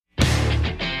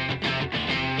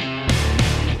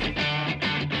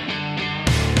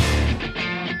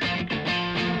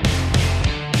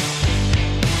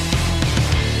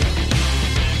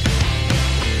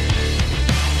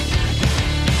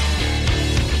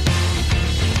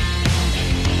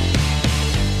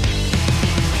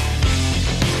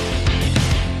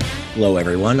Hello,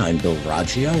 everyone. I'm Bill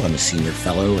Raggio. I'm a senior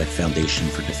fellow at Foundation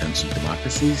for Defense of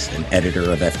Democracies and editor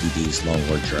of FDD's Long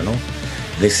War Journal.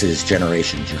 This is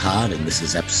Generation Jihad, and this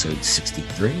is episode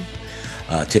 63.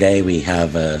 Today, we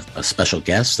have a special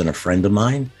guest and a friend of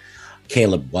mine,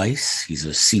 Caleb Weiss. He's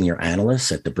a senior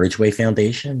analyst at the Bridgeway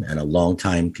Foundation and a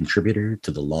longtime contributor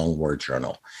to the Long War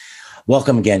Journal.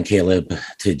 Welcome again, Caleb,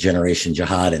 to Generation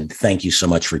Jihad, and thank you so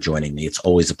much for joining me. It's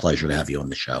always a pleasure to have you on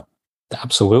the show.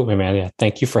 Absolutely, man. Yeah,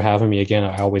 thank you for having me again.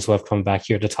 I always love coming back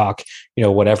here to talk,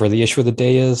 whatever the issue of the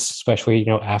day is, especially,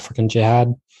 African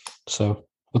jihad. So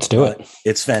let's do it.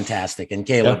 It's fantastic. And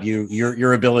Caleb,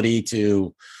 your ability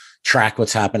to track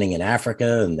what's happening in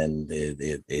Africa and then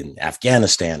in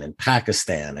Afghanistan and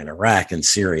Pakistan and Iraq and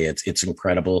Syria, it's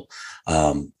incredible.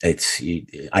 I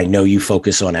know you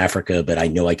focus on Africa, but I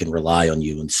know I can rely on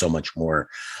you and so much more.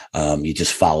 You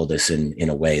just follow this in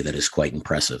a way that is quite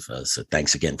impressive. So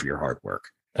thanks again for your hard work.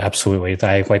 Absolutely.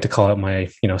 I like to call it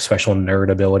my, special nerd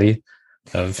ability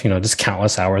of, just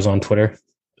countless hours on Twitter,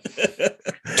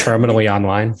 terminally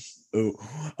online. Ooh.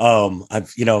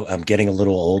 I'm getting a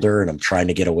little older and I'm trying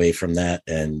to get away from that.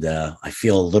 And I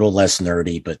feel a little less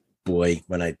nerdy, but boy,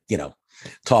 when I,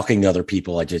 talking to other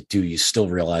people, you still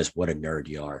realize what a nerd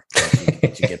you are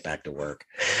once you get back to work.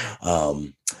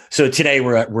 So today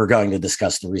we're going to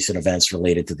discuss the recent events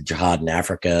related to the jihad in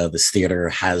Africa. This theater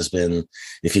has been,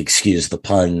 if you excuse the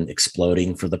pun,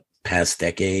 exploding for the past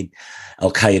decade.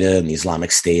 Al-Qaeda and the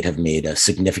Islamic State have made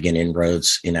significant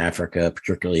inroads in Africa,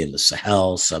 particularly in the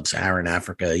Sahel, sub-Saharan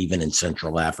Africa, even in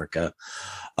Central Africa.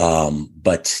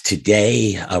 But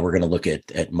today we're going to look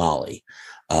at Mali.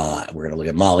 We're going to look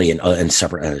at Mali and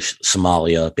separate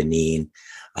Somalia, Benin.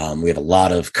 We have a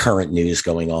lot of current news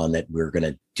going on that we're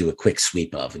going to do a quick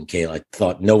sweep of. And Caleb, I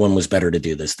thought no one was better to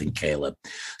do this than Caleb.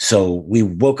 So we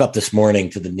woke up this morning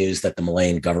to the news that the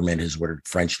Malian government has ordered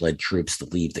French-led troops to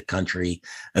leave the country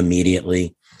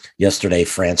immediately. Yesterday,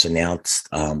 France announced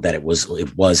that it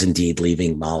was indeed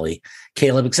leaving Mali.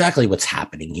 Caleb, exactly what's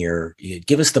happening here?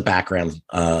 Give us the background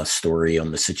story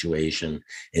on the situation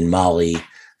in Mali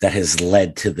that has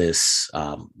led to this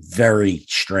very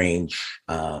strange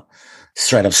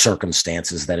set of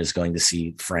circumstances that is going to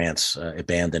see France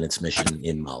abandon its mission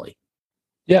in Mali.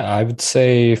 Yeah, I would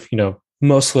say,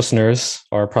 most listeners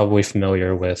are probably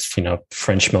familiar with,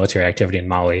 French military activity in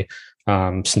Mali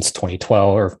since early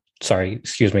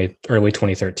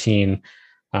 2013,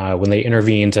 when they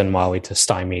intervened in Mali to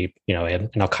stymie, an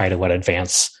Al-Qaeda-led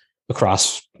advance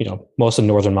across, most of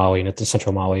northern Mali and into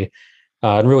central Mali.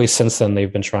 And really since then,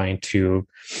 they've been trying to,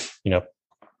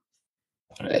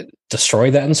 destroy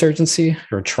that insurgency,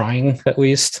 or trying at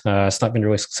least. It's not been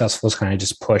really successful. It's kind of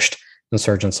just pushed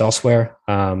insurgents elsewhere.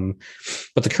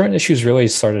 But the current issues really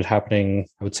started happening,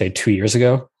 I would say, 2 years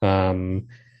ago,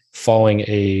 following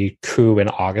a coup in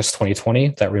August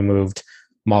 2020 that removed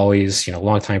Mali's,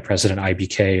 longtime president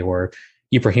IBK, or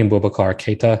Ibrahim Boubacar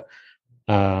Keita.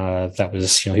 That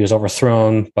was, he was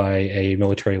overthrown by a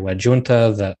military-led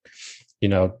junta that,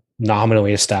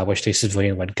 nominally established a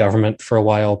civilian-led government for a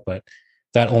while, but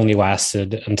that only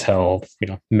lasted until,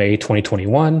 May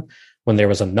 2021, when there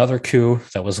was another coup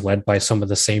that was led by some of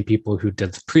the same people who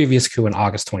did the previous coup in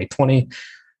August 2020.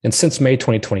 And since May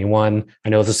 2021, I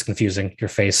know this is confusing. Your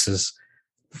face is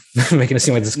making it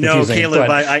seem like this is confusing. No, Caleb,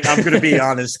 I'm going to be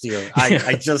honest here.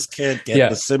 I just can't get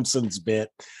the Simpsons bit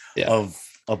of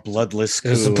a bloodless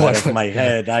coup out of my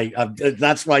head.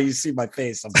 That's why you see my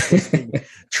face. I'm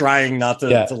trying not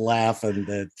to laugh,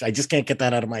 and I just can't get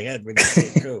that out of my head when you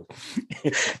say coup.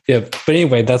 But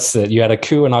anyway, that's it. You had a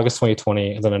coup in August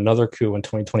 2020, and then another coup in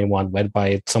 2021, led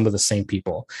by some of the same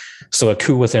people. So a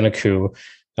coup within a coup.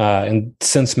 And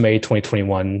since May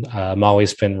 2021,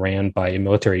 Mali's been ran by a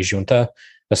military junta,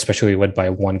 especially led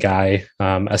by one guy,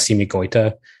 Assimi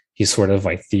Goïta. He's sort of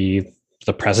like the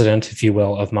president, if you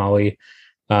will, of Mali.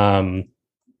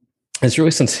 It's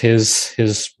really since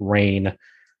his reign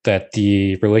that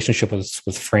the relationship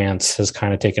with France has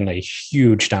kind of taken a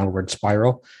huge downward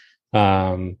spiral.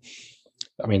 The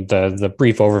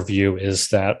brief overview is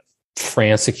that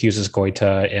France accuses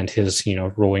Goïta and his,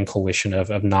 ruling coalition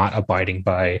of not abiding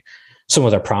by some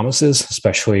of their promises,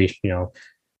 especially,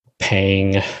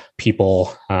 paying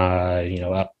people,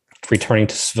 returning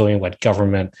to civilian-led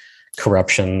government,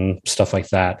 corruption, stuff like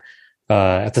that.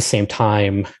 At the same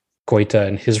time, Goïta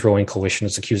and his ruling coalition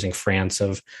is accusing France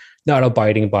of not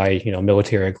abiding by,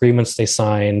 military agreements they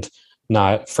signed,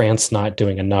 France not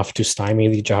doing enough to stymie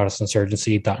the jihadist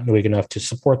insurgency, not doing enough to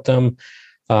support them.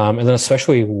 And then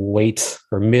especially late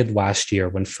or mid last year,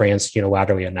 when France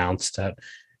unilaterally announced that,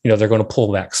 they're going to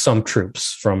pull back some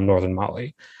troops from northern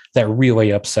Mali, that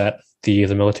really upset the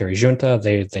military junta.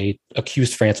 They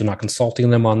accused France of not consulting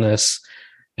them on this,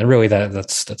 and really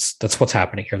that's what's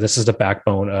happening here. This is the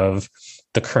backbone of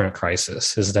the current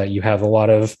crisis: is that you have a lot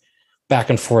of back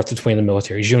and forth between the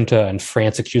military junta and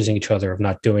France accusing each other of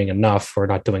not doing enough or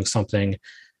not doing something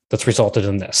that's resulted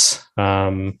in this.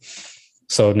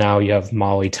 So now you have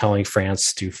Mali telling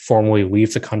France to formally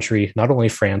leave the country, not only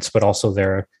France, but also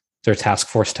their Task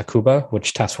Force Takuba,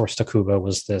 which Task Force Takuba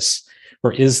was this,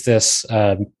 or is this,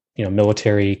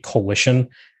 military coalition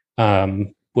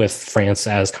with France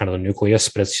as kind of the nucleus,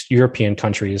 but it's European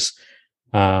countries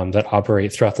that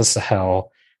operate throughout the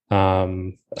Sahel,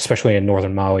 especially in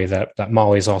northern Mali, that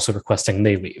Mali is also requesting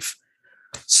they leave.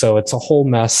 So it's a whole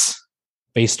mess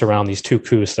based around these two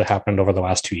coups that happened over the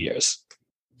last 2 years.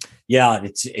 Yeah,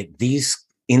 these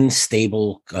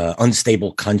unstable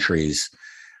countries.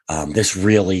 This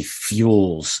really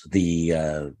fuels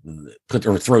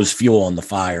throws fuel on the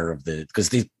fire because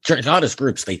the jihadist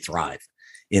groups, they thrive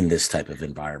in this type of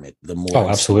environment. The more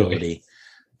absolutely,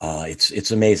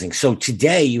 it's amazing. So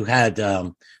today you had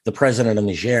the president of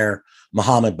Niger,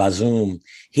 Mohamed Bazoum.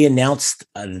 He announced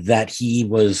that he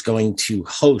was going to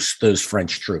host those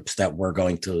French troops that were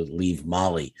going to leave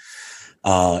Mali.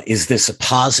 Is this a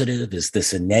positive? Is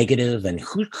this a negative? And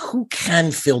who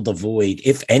can fill the void,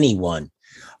 if anyone?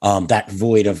 That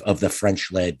void of the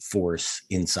French-led force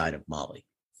inside of Mali?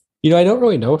 I don't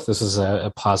really know if this is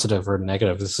a positive or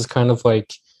negative. This is kind of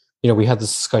like, we had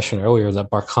this discussion earlier that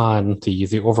Barkhane,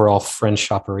 the overall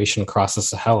French operation across the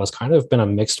Sahel, has kind of been a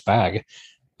mixed bag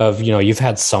of, you've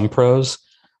had some pros,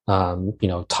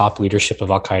 top leadership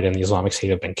of Al-Qaeda and the Islamic State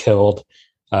have been killed.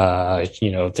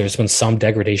 There's been some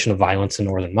degradation of violence in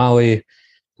northern Mali.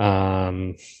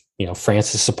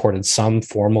 France has supported some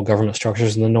formal government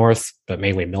structures in the north, but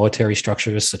mainly military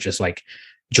structures, such as like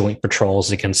joint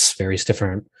patrols against various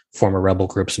different former rebel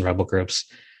groups.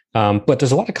 But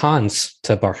there's a lot of cons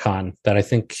to Barkhane that I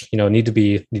think, need to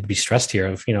be stressed here.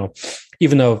 Of,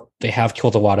 even though they have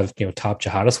killed a lot of, top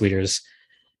jihadist leaders,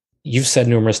 you've said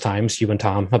numerous times, you and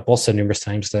Tom have both said numerous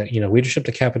times that, leadership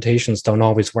decapitations don't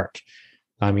always work.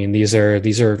 I mean, these are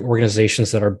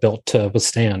organizations that are built to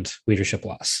withstand leadership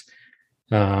loss.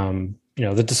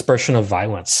 The dispersion of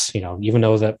violence, even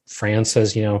though that France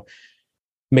has,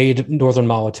 made northern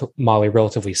Mali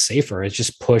relatively safer, it's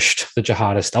just pushed the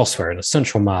jihadists elsewhere into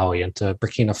central Mali, into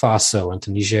Burkina Faso,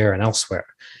 into Niger and elsewhere.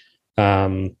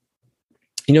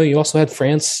 You also had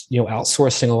France,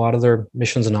 outsourcing a lot of their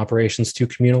missions and operations to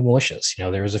communal militias.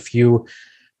 There was a few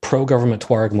pro-government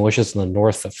Tuareg militias in the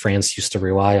north that France used to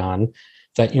rely on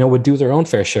that, would do their own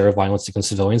fair share of violence against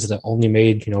civilians that only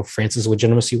made, France's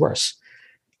legitimacy worse.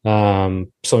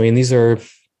 These are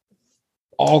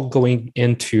all going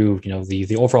into,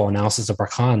 the overall analysis of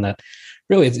Barkhane that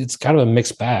really it's kind of a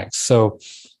mixed bag. So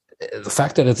the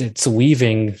fact that it's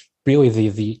leaving, really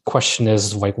the question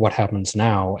is like, what happens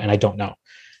now? And I don't know.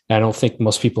 And I don't think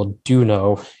most people do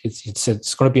know.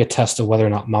 It's going to be a test of whether or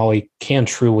not Mali can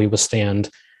truly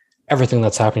withstand everything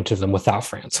that's happening to them without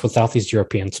France, without these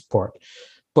European support.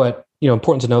 But,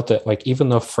 important to note that, like, even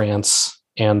though France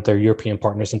and their European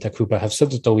partners in Takuba have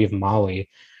said that they'll leave Mali,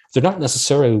 they're not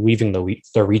necessarily leaving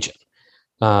the region.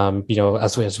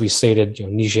 As we stated,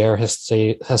 Niger has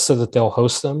said that they'll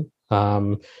host them.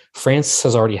 France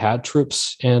has already had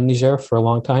troops in Niger for a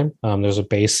long time. There's a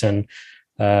base in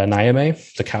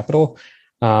Niamey, the capital.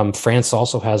 France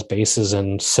also has bases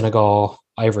in Senegal,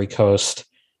 Ivory Coast,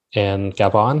 and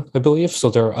Gabon, I believe. So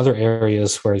there are other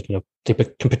areas where they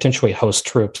can potentially host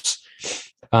troops.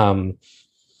 And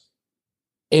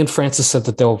France has said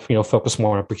that they'll focus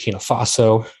more on Burkina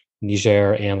Faso,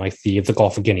 Niger, and like the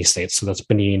Gulf of Guinea states. So that's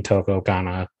Benin, Togo,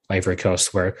 Ghana, Ivory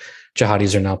Coast, where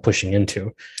jihadis are now pushing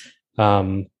into.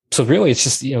 So really, it's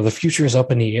just the future is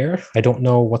up in the air. I don't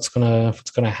know what's gonna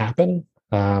happen.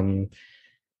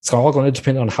 It's all going to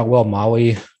depend on how well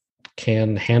Mali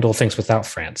can handle things without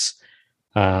France.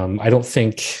 I don't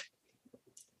think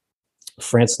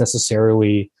France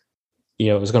necessarily,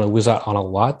 is going to lose out on a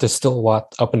lot. There's still a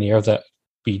lot up in the air that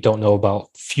we don't know about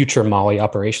future Mali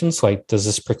operations. Like, does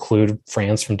this preclude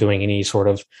France from doing any sort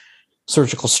of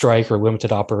surgical strike or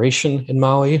limited operation in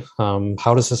Mali?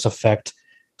 How does this affect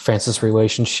France's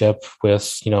relationship with,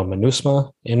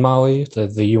 MINUSMA in Mali,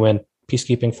 the UN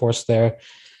peacekeeping force there?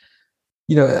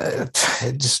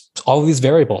 Just all of these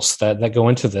variables that go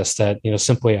into this that,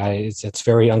 simply it's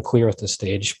very unclear at this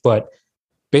stage, but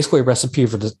basically a recipe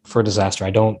for disaster.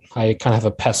 I kind of have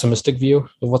a pessimistic view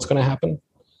of what's going to happen.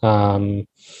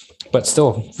 But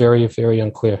still very, very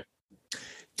unclear.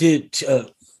 Can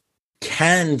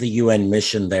the UN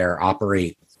mission there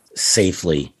operate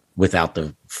safely without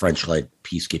the French-led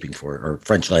peacekeeping force or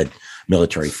French-led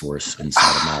military force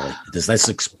inside of Mali? Does this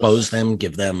expose them,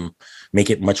 make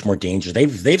it much more dangerous?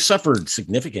 They've suffered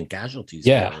significant casualties.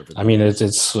 Yeah, I mean,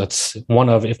 it's one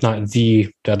of, if not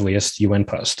the deadliest UN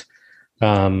post.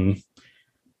 I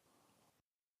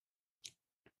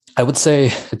would say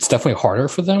it's definitely harder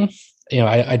for them.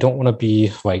 I don't want to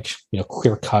be like,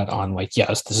 clear cut on like,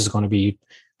 yes, this is going to be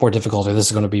more difficult or this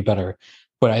is going to be better.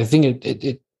 But I think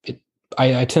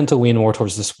I tend to lean more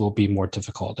towards this will be more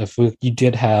difficult. You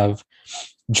did have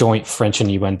joint French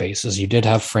and UN bases, you did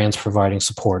have France providing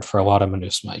support for a lot of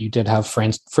MINUSMA. You did have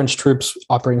French troops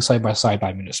operating side by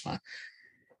MINUSMA.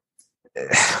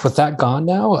 With that gone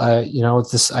now, I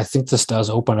think this does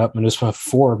open up MINUSMA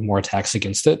for more attacks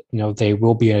against it. They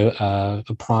will be a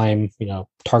prime,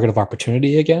 target of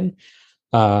opportunity again.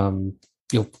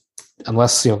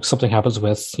 Unless something happens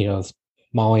with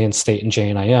Malian state and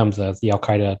JNIM, the Al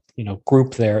Qaeda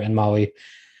group there in Mali.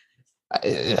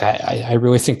 I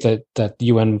really think that the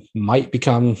UN might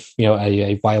become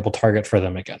a viable target for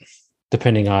them again,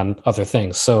 depending on other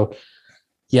things. So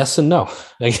yes and no.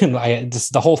 Again,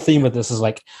 the whole theme of this is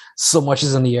like so much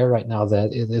is in the air right now that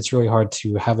it's really hard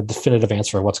to have a definitive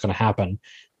answer of what's going to happen.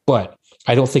 But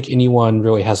I don't think anyone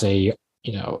really has a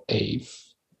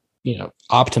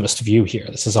optimist view here.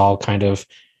 This is all kind of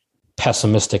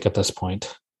pessimistic at this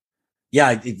point.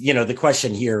 Yeah, the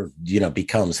question here,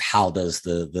 becomes how does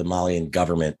the Malian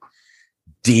government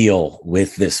deal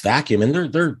with this vacuum?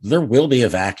 And there will be a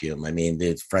vacuum. I mean,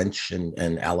 the French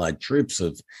and allied troops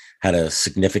have had a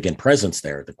significant presence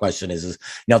there. The question is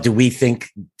now, do we think,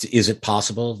 is it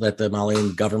possible that the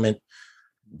Malian government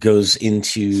goes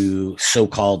into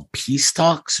so-called peace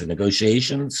talks or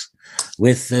negotiations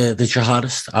with the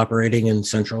jihadists operating in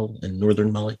central and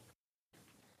northern Mali?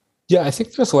 Yeah, I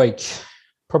think there's like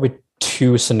probably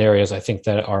two scenarios I think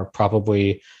that are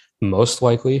probably most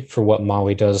likely for what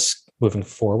Mali does moving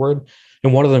forward.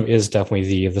 And one of them is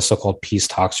definitely the so-called peace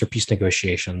talks or peace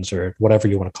negotiations or whatever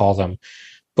you want to call them.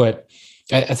 But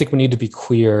I think we need to be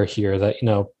clear here that,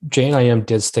 JNIM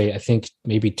did state, I think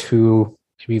maybe 2,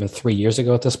 maybe even 3 years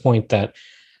ago at this point, that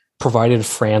provided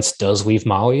France does leave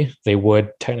Mali, they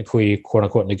would technically, quote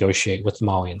unquote, negotiate with the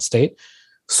Malian state.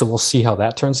 So we'll see how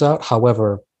that turns out.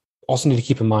 However, also need to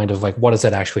keep in mind of like, what does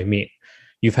that actually mean?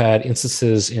 You've had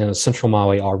instances in central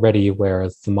Mali already where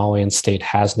the Malian state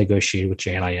has negotiated with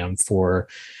JNIM for,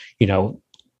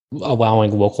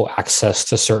 allowing local access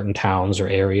to certain towns or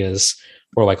areas,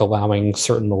 or like allowing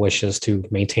certain militias to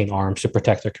maintain arms to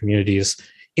protect their communities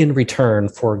in return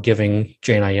for giving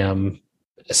JNIM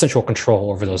essential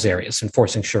control over those areas,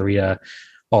 enforcing Sharia,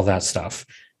 all that stuff.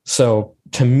 So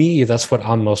to me, that's what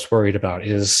I'm most worried about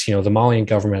is, the Malian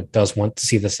government does want to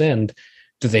see this end.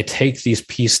 Do they take these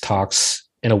peace talks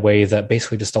in a way that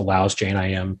basically just allows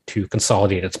JNIM to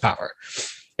consolidate its power?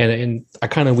 And I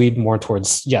kind of lead more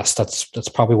towards, yes, that's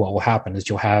probably what will happen is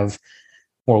you'll have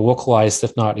more localized,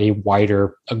 if not a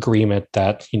wider agreement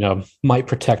that, might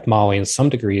protect Mali in some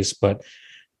degrees, but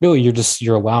really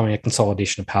you're allowing a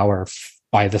consolidation of power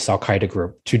by this Al Qaeda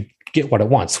group to get what it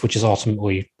wants, which is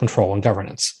ultimately control and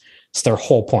governance. It's their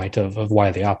whole point of why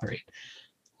they operate.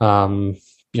 And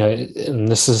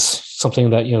this is something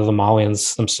that, the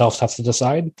Malians themselves have to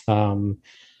decide.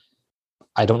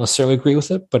 I don't necessarily agree with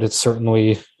it, but it's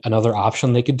certainly another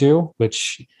option they could do,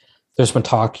 which there's been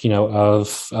talk,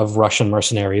 of Russian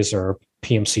mercenaries or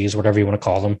PMCs, whatever you want to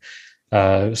call them,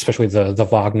 especially the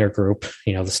Wagner group,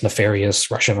 this nefarious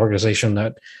Russian organization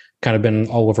that kind of been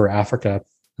all over Africa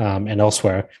and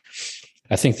elsewhere.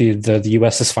 I think the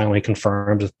U.S. has finally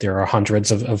confirmed that there are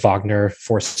hundreds of Wagner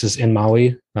forces in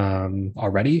Mali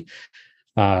already.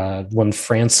 When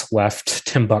France left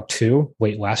Timbuktu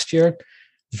late last year,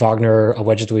 Wagner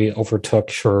allegedly overtook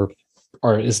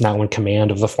or is now in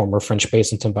command of the former French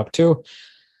base in Timbuktu.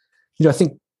 I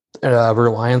think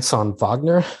reliance on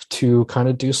Wagner to kind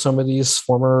of do some of these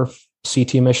former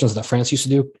CT missions that France used to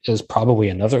do is probably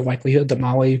another likelihood that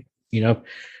Mali,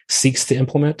 seeks to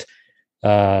implement.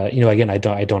 Again, I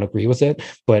don't agree with it,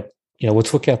 but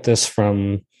let's look at this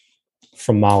from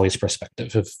Mali's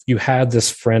perspective. If you had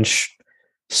this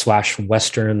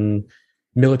French/Western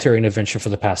military intervention for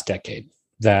the past decade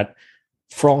that,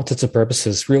 for all intents and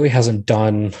purposes, really hasn't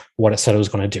done what it said it was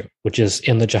going to do, which is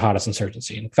end the jihadist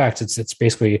insurgency. In fact, it's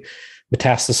basically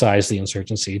metastasized the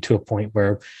insurgency to a point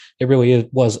where it really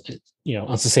was,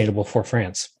 unsustainable for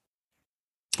France.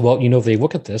 Well, they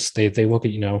look at this, they look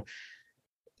at,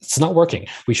 it's not working.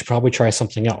 We should probably try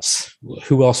something else.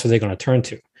 Who else are they going to turn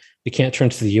to? You can't turn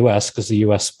to the U.S. because the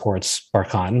U.S. supports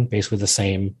Barkhane, basically the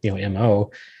same,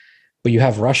 MO. But you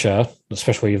have Russia,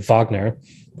 especially Wagner,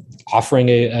 offering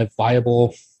a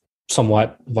viable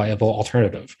somewhat viable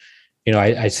alternative.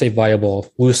 I say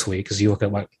viable loosely because you look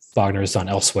at what Wagner's done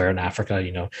elsewhere in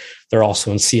Africa. They're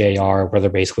also in CAR, where they're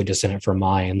basically just in it for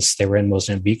mines. They were in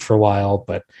Mozambique for a while,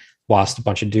 but lost a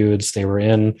bunch of dudes. They were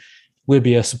in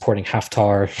Libya supporting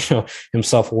Haftar,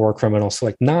 himself a war criminal. So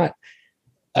like not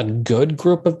a good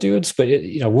group of dudes, but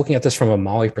looking at this from a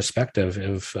Mali perspective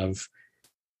of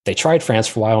they tried France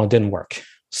for a while and it didn't work.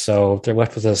 So they're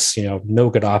left with this, no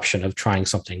good option of trying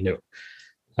something new.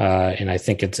 And I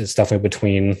think it's definitely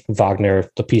between Wagner,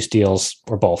 the peace deals,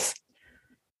 or both.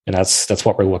 And that's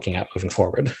what we're looking at moving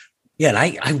forward. Yeah, and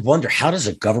I wonder, how does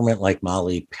a government like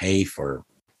Mali pay for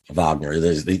Wagner?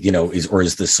 Is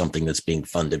this something that's being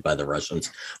funded by the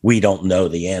Russians? We don't know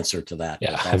the answer to that.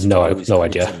 Yeah, I have no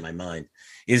idea. In my mind,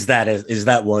 is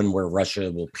that one where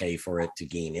Russia will pay for it to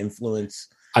gain influence?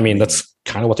 I mean, that's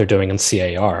kind of what they're doing in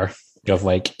CAR.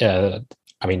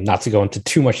 Not to go into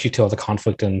too much detail of the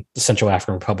conflict in the Central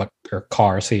African Republic, or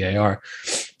CAR,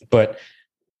 but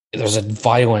there's a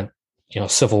violent,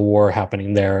 civil war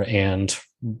happening there, and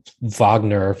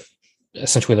Wagner,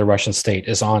 essentially the Russian state,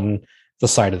 is on the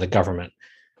side of the government.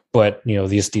 But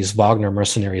these Wagner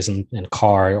mercenaries in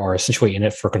CAR are essentially in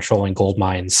it for controlling gold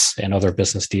mines and other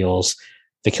business deals.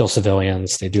 They kill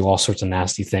civilians. They do all sorts of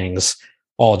nasty things,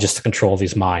 all just to control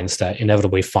these mines that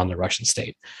inevitably fund the Russian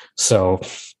state. So,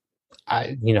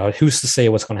 who's to say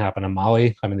what's going to happen in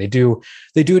Mali? I mean, they do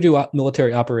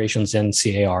military operations in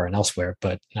CAR and elsewhere,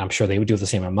 but I'm sure they would do the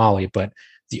same in Mali. But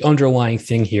the underlying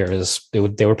thing here is they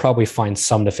would probably find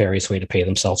some nefarious way to pay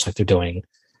themselves like they're doing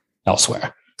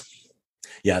elsewhere.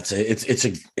 Yeah, it's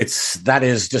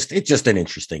just an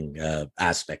interesting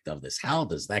aspect of this. How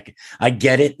does that? I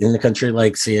get it in a country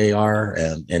like CAR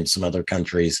and some other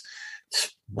countries.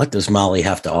 What does Mali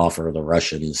have to offer the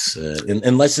Russians?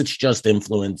 Unless it's just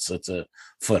influence, it's a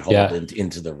foothold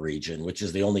into the region, which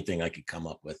is the only thing I could come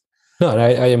up with. No,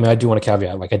 and I do want to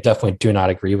caveat, I definitely do not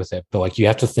agree with it, but you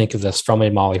have to think of this from a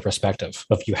Mali perspective.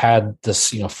 If you had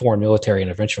this, foreign military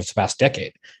intervention for the past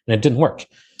decade and it didn't work,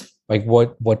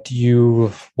 what would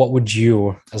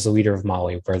you, as the leader of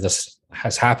Mali, where this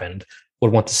has happened,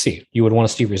 would want to see? You would want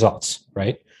to see results,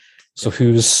 right? So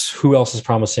who else is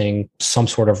promising some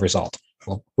sort of result?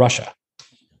 Well, Russia.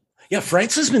 Yeah,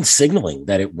 France has been signaling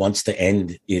that it wants to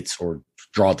end or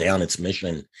draw down its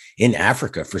mission in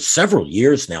Africa for several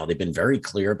years now. They've been very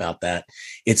clear about that.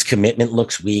 Its commitment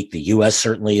looks weak. The U.S.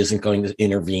 certainly isn't going to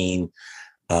intervene.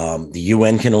 The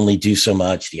UN can only do so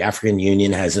much. The African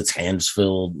Union has its hands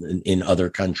filled in other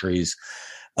countries.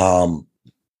 Again,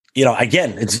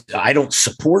 I don't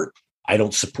support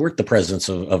the presence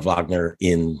of Wagner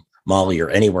in Mali or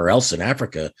anywhere else in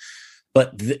Africa,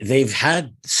 but they've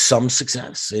had some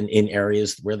success in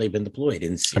areas where they've been deployed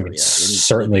in Syria.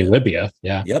 Certainly Libya.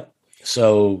 Yeah. Yep.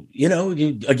 So,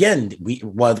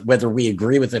 whether we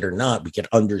agree with it or not, we can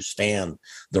understand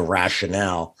the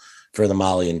rationale for the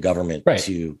Malian government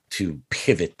to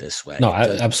pivot this way. No,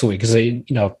 absolutely. Because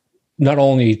not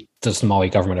only does the Mali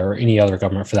government, or any other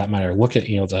government for that matter, look at,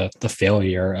 the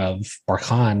failure of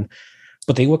Barkhane,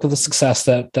 but they look at the success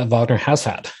that Wagner has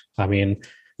had. I mean,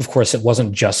 of course, it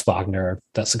wasn't just Wagner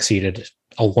that succeeded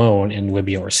alone in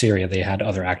Libya or Syria. They had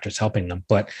other actors helping them.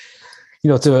 But,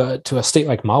 to a state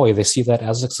like Mali, they see that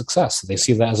as a success. They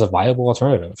see that as a viable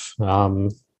alternative.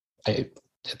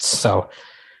 So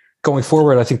going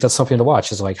forward, I think that's something to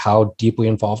watch, is how deeply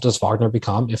involved does Wagner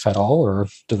become, if at all, or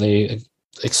do they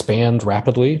expand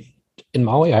rapidly in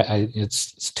Mali?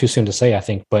 It's too soon to say, I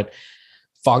think, but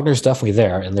Wagner's definitely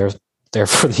there, and they're there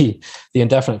for the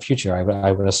indefinite future,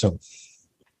 I would assume.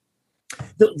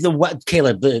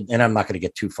 Caleb, and I'm not going to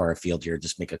get too far afield here,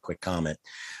 just make a quick comment.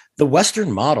 The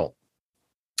Western model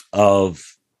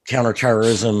of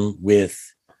counterterrorism with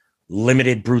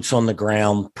limited brutes on the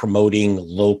ground, promoting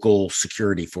local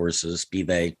security forces, be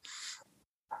they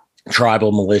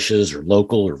tribal militias or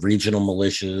local or regional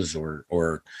militias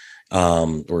or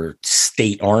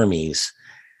state armies,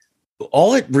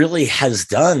 all it really has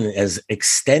done is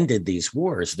extended these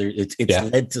wars. It's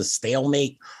led to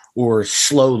stalemate or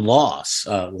slow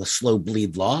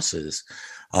bleed losses.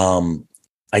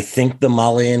 I think the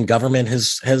Malian government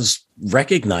has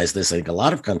recognized this. I think a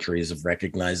lot of countries have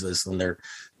recognized this, and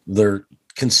they're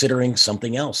considering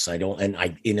something else.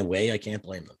 In a way, I can't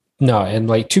blame them. No,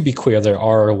 and to be clear, there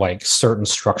are certain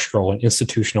structural and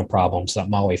institutional problems that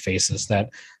Mali faces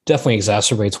that definitely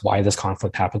exacerbates why this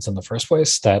conflict happens in the first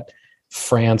place, that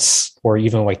France, or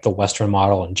even the Western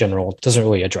model in general, doesn't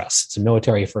really address. It's a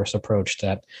military first approach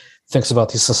that thinks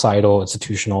about these societal,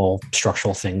 institutional,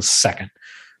 structural things second.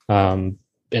 And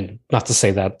not to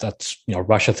say that that's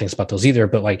Russia thinks about those either,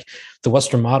 but the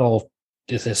Western model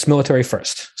it's military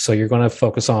first. So you're going to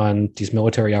focus on these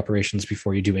military operations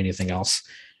before you do anything else.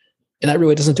 And that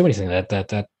really doesn't do anything.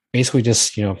 That basically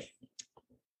just,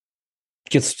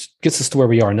 gets us to where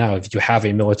we are now. If you have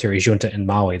a military junta in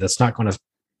Mali, that's not going to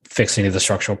fix any of the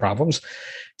structural problems.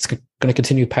 It's going to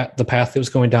continue the path that was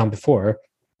going down before,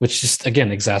 which just, again,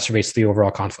 exacerbates the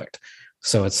overall conflict.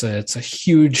 So it's a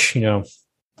huge, I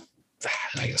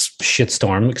guess,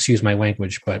 shitstorm, excuse my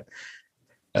language, but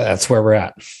that's where we're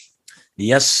at.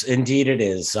 Yes, indeed it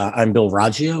is. I'm Bill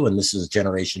Raggio, and this is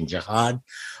Generation Jihad.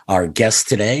 Our guest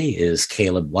today is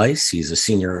Caleb Weiss. He's a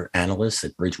senior analyst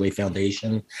at Bridgeway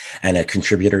Foundation and a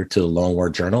contributor to the Long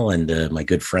War Journal, and my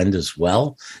good friend as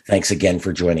well. Thanks again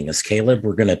for joining us, Caleb.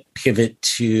 We're going to pivot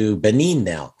to Benin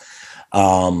now.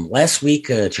 Last week,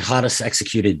 jihadists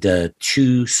executed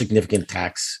 2 significant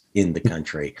attacks in the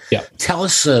country. Yeah. Tell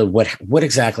us what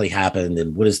exactly happened,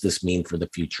 and what does this mean for the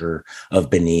future of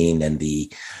Benin and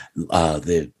the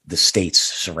states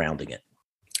surrounding it?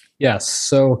 Yes.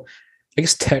 So I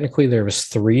guess technically there was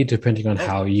 3, depending on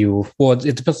how you. Well,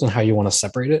 it depends on how you want to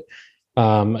separate it.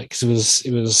 Because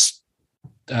it was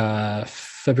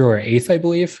February 8th, I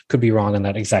believe. Could be wrong on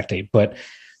that exact date, but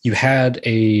you had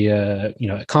a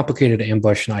complicated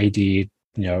ambush and IED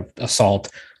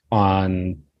assault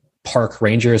on park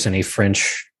rangers and a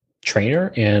French trainer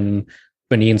in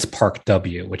Benin's Park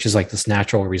W, which is like this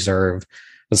natural reserve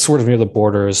that's sort of near the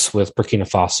borders with Burkina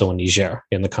Faso and Niger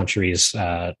in the country's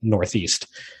northeast.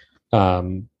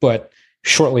 But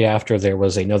shortly after, there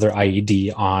was another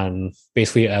IED on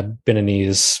basically a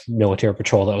Beninese military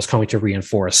patrol that was coming to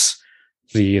reinforce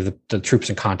the troops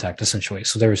in contact, essentially.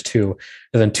 So there was 2,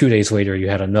 and then 2 days later, you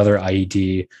had another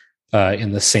IED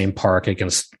in the same park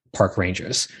against park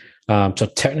rangers. So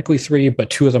technically 3, but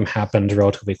 2 of them happened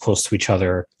relatively close to each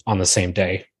other on the same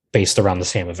day, based around the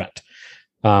same event.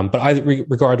 But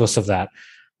regardless of that,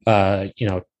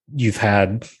 you've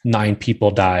had 9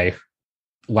 people die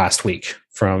last week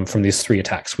from these 3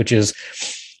 attacks, which is,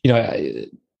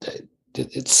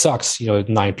 it sucks,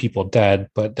 9 people dead,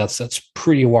 but that's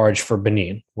pretty large for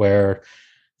Benin, where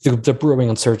the brewing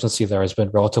insurgency there has been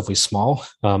relatively small.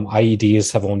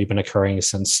 IEDs have only been occurring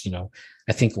since,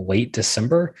 I think late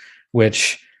December,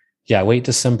 which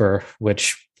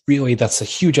really that's a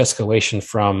huge escalation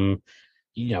from,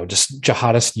 just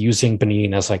jihadists using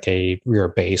Benin as like a rear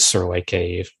base or like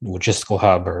a logistical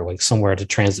hub or like somewhere to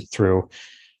transit through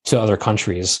to other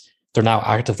countries. They're now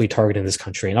actively targeting this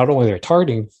country. And not only they're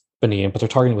targeting Benin, but they're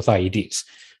targeting with IEDs,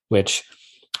 which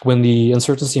when the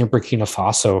insurgency in Burkina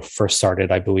Faso first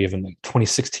started, I believe in like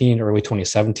 2016, early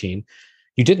 2017,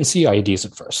 you didn't see IEDs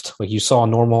at first. Like you saw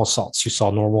normal assaults, you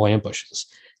saw normal ambushes,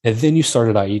 and then you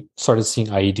started seeing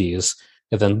IEDs.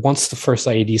 And then once the first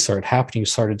IED started happening, you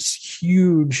started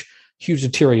huge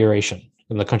deterioration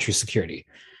in the country's security.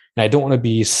 And I don't want to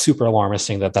be super alarmist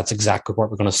saying that that's exactly what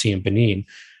we're going to see in Benin,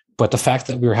 but the fact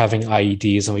that we were having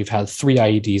IEDs and we've had 3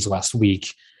 IEDs last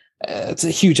week, it's a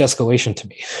huge escalation to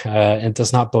me, and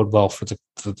does not bode well for the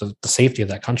safety of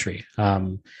that country.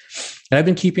 And I've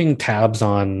been keeping tabs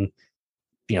on,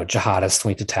 jihadist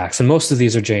linked attacks, and most of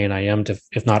these are JNIM,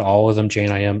 if not all of them,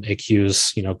 JNIM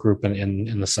AQ's, group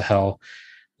in the Sahel.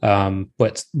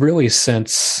 But really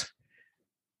since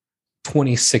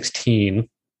 2016,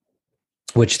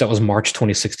 which that was March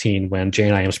 2016, when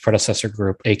JNIM's predecessor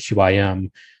group,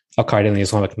 AQIM, Al-Qaeda in the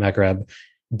Islamic Maghreb,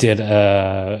 did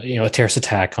a terrorist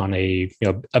attack on a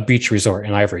beach resort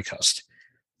in Ivory Coast.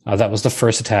 That was the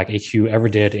first attack AQ ever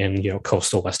did in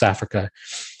coastal West Africa.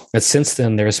 And since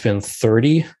then, there's been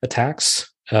 30 attacks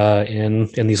in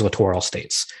these littoral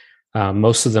states,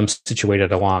 most of them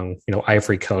situated along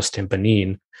Ivory Coast and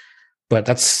Benin. But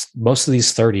most of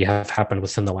these 30 have happened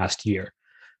within the last year.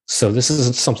 So this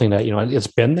isn't something that it's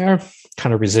been there,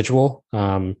 kind of residual.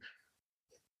 But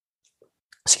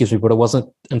it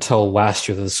wasn't until last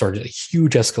year that it started a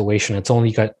huge escalation. It's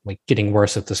only got getting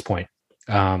worse at this point.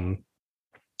 I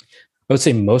would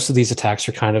say most of these attacks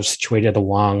are kind of situated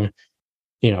along,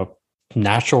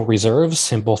 natural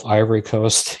reserves in both Ivory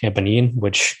Coast and Benin,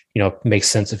 which, makes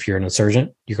sense if you're an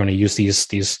insurgent. You're going to use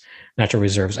these natural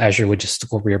reserves as your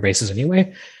logistical rear bases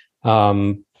anyway.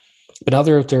 But now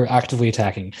they're actively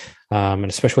attacking, and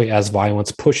especially as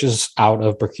violence pushes out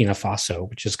of Burkina Faso,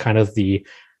 which is kind of the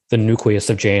nucleus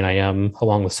of JNIM,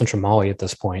 along with Central Mali at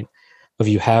this point. If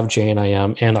you have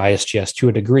JNIM and ISGS to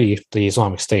a degree, the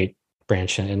Islamic State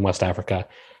branch in West Africa,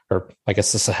 or I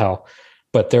guess the Sahel,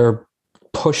 but they're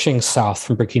pushing south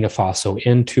from Burkina Faso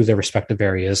into their respective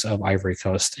areas of Ivory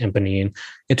Coast and Benin,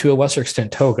 and to a lesser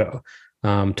extent, Togo.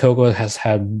 Togo has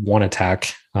had one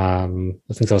attack. I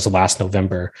think that was last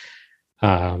November.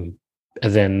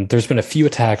 And then there's been a few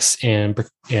attacks in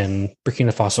Burkina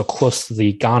Faso close to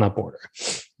the Ghana border.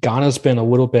 Ghana's been a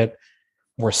little bit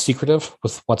more secretive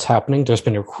with what's happening. There's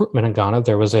been recruitment in Ghana.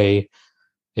 There was a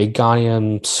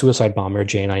Ghanaian suicide bomber,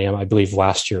 JNIM, I believe,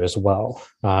 last year as well.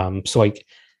 So like,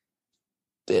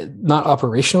 not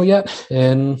operational yet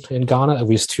in Ghana, at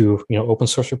least to open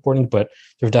source reporting, but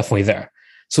they're definitely there.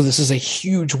 So this is a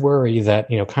huge worry that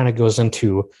kind of goes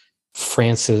into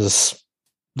France's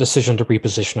decision to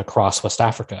reposition across West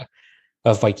Africa.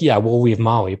 Of like, yeah, we'll leave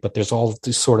Mali, but there's all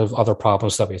these sort of other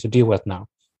problems that we have to deal with now.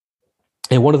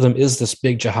 And one of them is this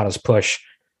big jihadist push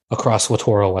across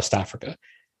littoral West Africa,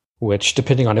 which,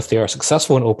 depending on if they are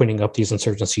successful in opening up these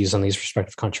insurgencies in these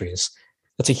respective countries,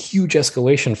 that's a huge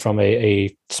escalation from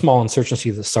a small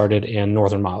insurgency that started in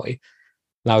northern Mali.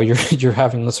 Now you're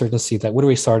having an insurgency that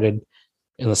literally started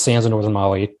in the sands of northern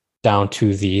Mali down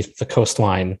to the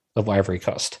coastline of Ivory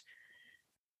Coast.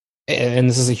 And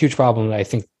this is a huge problem that I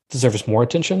think deserves more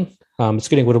attention. It's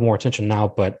getting a little more attention now,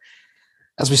 but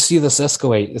as we see this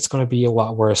escalate, it's going to be a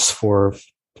lot worse for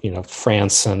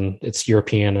France and its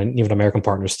European and even American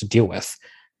partners to deal with.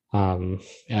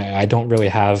 I don't really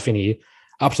have any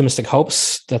optimistic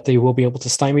hopes that they will be able to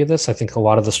stymie this. I think a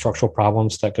lot of the structural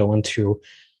problems that go into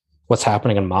what's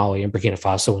happening in Mali and Burkina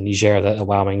Faso and Niger that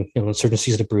allowing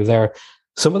insurgencies to brew there,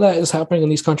 some of that is happening in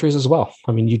these countries as well.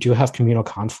 I mean, you do have communal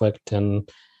conflict in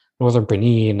northern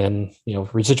Benin and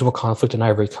residual conflict in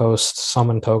Ivory Coast,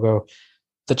 some in Togo,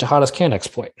 that jihadists can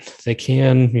exploit. They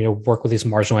can work with these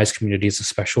marginalized communities,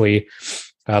 especially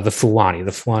the Fulani.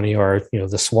 The Fulani are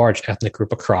this large ethnic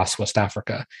group across West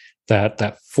Africa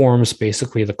that forms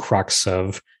basically the crux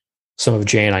of some of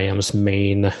JNIM's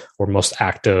main or most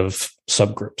active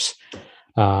subgroups.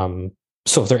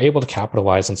 So if they're able to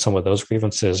capitalize on some of those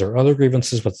grievances or other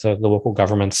grievances with the local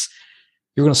governments,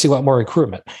 you're going to see a lot more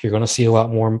recruitment. You're going to see a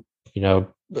lot more,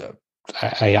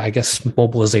 I guess,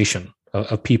 mobilization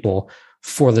of people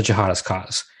for the jihadist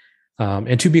cause.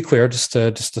 And to be clear, just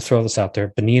to throw this out there,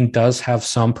 Benin does have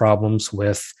some problems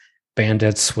with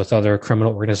bandits, with other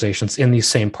criminal organizations in these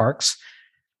same parks.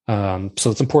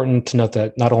 So it's important to note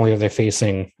that not only are they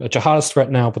facing a jihadist threat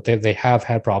now, but they have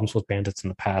had problems with bandits in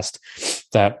the past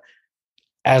that,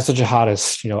 as the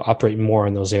jihadists, operate more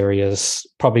in those areas,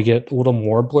 probably get a little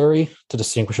more blurry to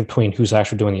distinguish between who's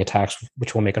actually doing the attacks,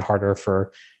 which will make it harder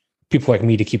for people like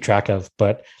me to keep track of.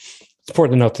 But it's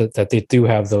important to note that they do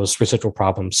have those residual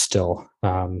problems still,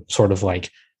 sort of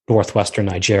like northwestern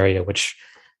Nigeria, which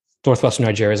northwestern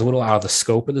Nigeria is a little out of the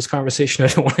scope of this conversation. I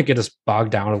don't want to get us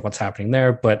bogged down with what's happening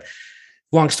there, but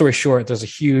long story short, there's a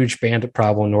huge bandit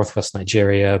problem in northwest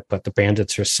Nigeria, but the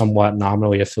bandits are somewhat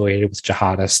nominally affiliated with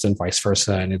jihadists and vice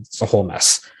versa, and it's a whole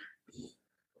mess.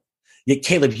 Yeah,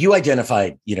 Caleb, you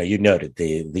identified, you noted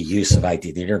the use of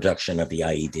ID, the introduction of the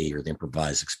IED or the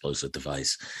improvised explosive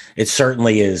device. It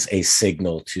certainly is a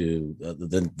signal to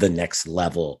the next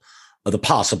level, or the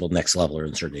possible next level of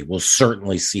uncertainty. We'll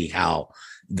certainly see how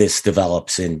this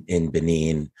develops in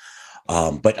Benin.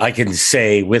 But I can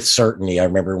say with certainty, I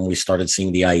remember when we started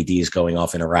seeing the IEDs going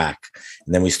off in Iraq,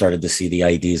 and then we started to see the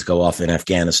IEDs go off in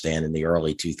Afghanistan in the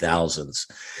early 2000s.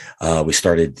 We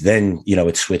started, then,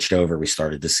 it switched over. We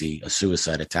started to see a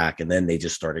suicide attack, and then they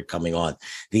just started coming on.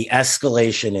 The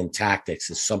escalation in tactics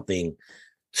is something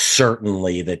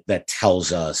certainly that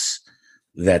tells us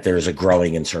that there's a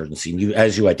growing insurgency. And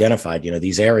as you identified,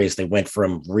 these areas, they went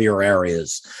from rear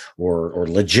areas or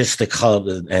logistic hub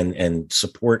and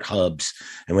support hubs.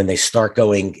 And when they start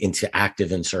going into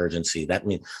active insurgency, that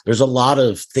means there's a lot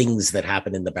of things that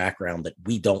happen in the background that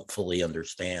we don't fully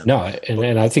understand. No,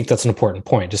 and I think that's an important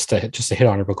point, just to hit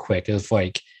on it real quick, is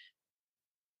like,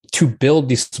 to build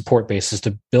these support bases,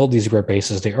 to build these rear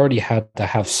bases, they already had to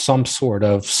have some sort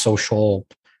of social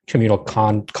communal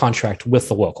contract with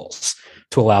the locals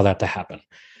to allow that to happen.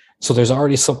 So there's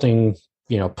already something,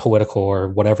 political or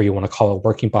whatever you want to call it,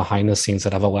 working behind the scenes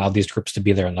that have allowed these groups to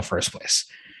be there in the first place,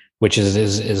 which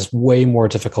is way more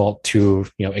difficult to,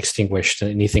 extinguish than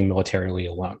anything militarily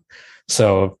alone.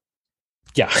 So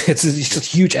yeah, it's a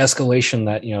huge escalation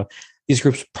that, these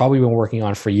groups probably been working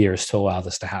on for years to allow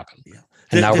this to happen. Yeah.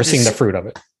 And now we're seeing the fruit of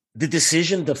it. The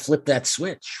decision to flip that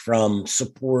switch from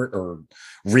support or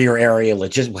rear area,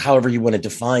 however you want to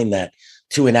define that,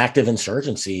 to an active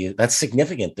insurgency, that's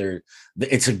significant.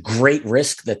 It's a great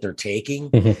risk that they're taking,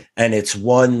 and it's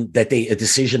one that a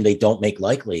decision they don't make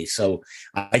lightly. So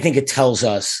I think it tells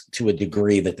us to a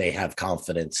degree that they have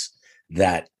confidence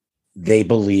that they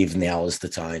believe now is the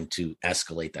time to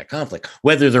escalate that conflict.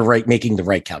 Whether they're making the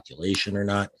right calculation or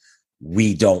not,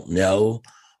 we don't know.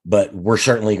 But we're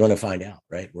certainly going to find out,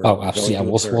 right?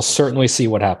 We'll certainly see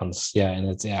what happens. Yeah, and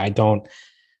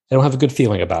I don't have a good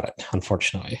feeling about it,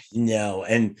 unfortunately. No,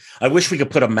 and I wish we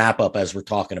could put a map up as we're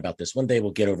talking about this. One day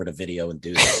we'll get over to video and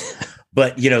do that.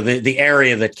 But the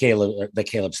area that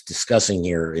Caleb's discussing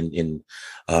here in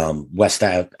West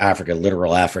Africa,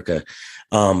 littoral Africa,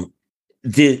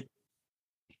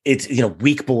 it's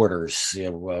weak borders,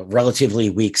 relatively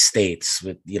weak states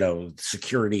with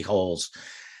security holes.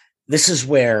 This is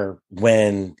where,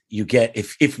 when you get,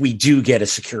 if we do get a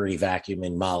security vacuum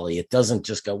in Mali, it doesn't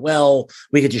just go, well,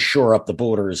 we could just shore up the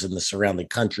borders in the surrounding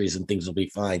countries and things will be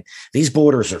fine. These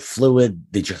borders are fluid.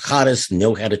 The jihadists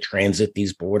know how to transit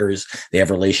these borders. They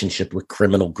have relationship with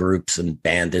criminal groups and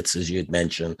bandits, as you had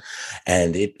mentioned.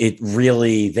 And it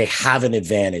really, they have an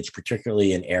advantage,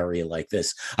 particularly in an area like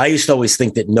this. I used to always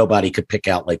think that nobody could pick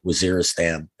out like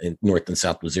Waziristan, in North and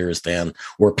South Waziristan,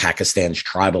 or Pakistan's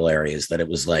tribal areas, that it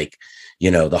was like,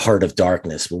 the heart of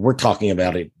darkness. But we're talking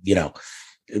about it,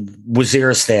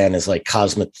 Waziristan is like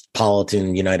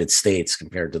cosmopolitan United States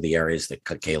compared to the areas that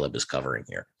Caleb is covering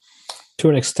here. To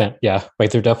an extent, yeah.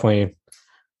 Like, they're definitely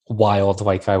wild,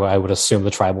 like I would assume the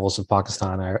tribals of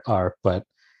Pakistan are, but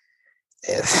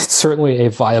it's certainly a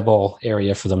viable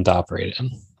area for them to operate in.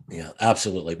 Yeah,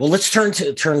 absolutely. Well, let's turn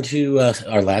to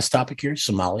our last topic here,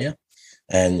 Somalia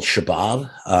and Shabab.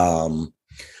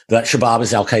 That Shabab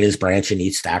is Al-Qaeda's branch in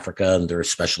East Africa, and they're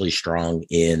especially strong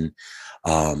in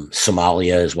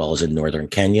Somalia as well as in northern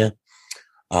Kenya.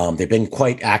 They've been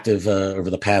quite active over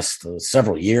the past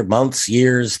several months,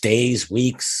 years, days,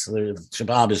 weeks.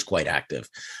 Shabab is quite active.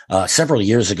 Several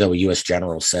years ago, a U.S.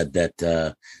 general said that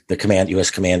the U.S.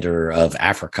 commander of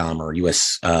AFRICOM, or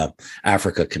U.S.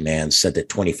 Africa Command, said that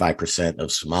 25% of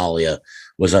Somalia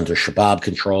was under Shabab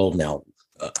control. Now,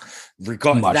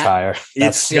 much higher.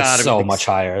 It's so much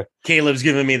higher. Caleb's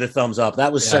giving me the thumbs up.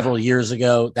 That was several years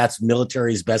ago. That's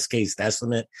military's best case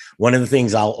estimate. One of the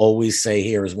things I'll always say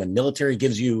here is, when military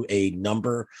gives you a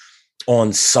number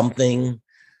on something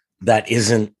that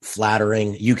isn't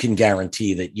flattering, you can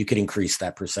guarantee that you could increase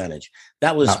that percentage.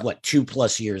 That was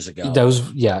 2+ years ago. That was,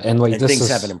 and like, and things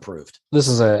haven't improved. This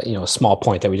is a small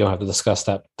point that we don't have to discuss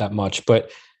that much,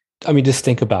 but I mean, just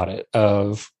think about it,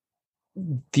 of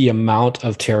the amount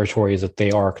of territory that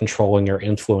they are controlling or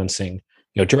influencing,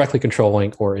 directly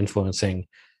controlling or influencing,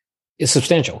 is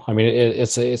substantial. I mean,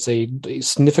 it's a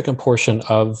significant portion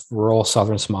of rural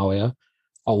southern Somalia,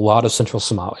 a lot of central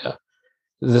Somalia.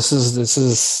 This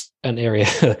is an area.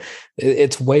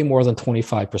 It's way more than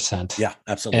 25%. Yeah,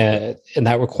 absolutely. And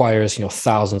that requires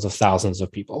thousands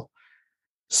of people.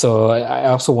 So I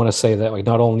also want to say that, like,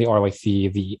 not only are like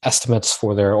the estimates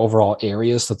for their overall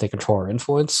areas that they control or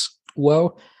influence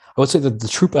low, I would say that the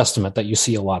troop estimate that you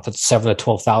see a lot, that's 7,000 to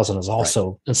 12,000, is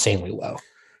also insanely low.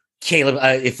 Caleb,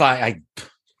 if I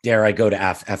dare I go to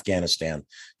Afghanistan,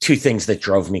 two things that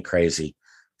drove me crazy: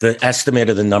 the estimate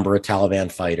of the number of Taliban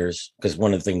fighters, because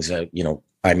one of the things that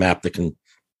I mapped the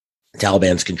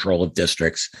Taliban's control of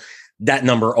districts. That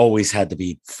number always had to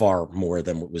be far more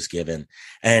than what was given,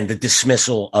 and the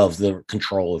dismissal of the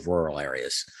control of rural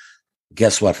areas.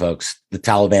 Guess what, folks? The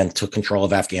Taliban took control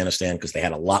of Afghanistan because they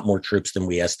had a lot more troops than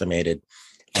we estimated.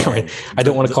 I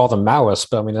don't want to call them Maoists,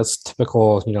 but I mean, that's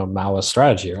typical, Maoist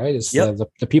strategy, right? It's the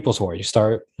people's war. You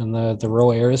start in the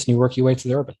rural areas and you work your way to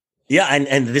the urban. Yeah,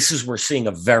 and this is, we're seeing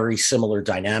a very similar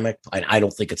dynamic. I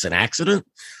don't think it's an accident.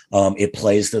 It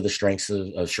plays to the strengths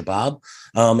of Shabab,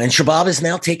 and Shabab is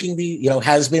now taking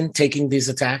has been taking these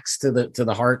attacks to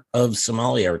the heart of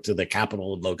Somalia, or to the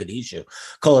capital of Mogadishu.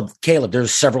 Caleb,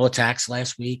 there's several attacks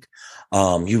last week.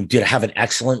 You did have an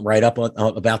excellent write-up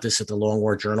about this at the Long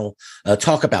War Journal.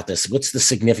 Talk about this. What's the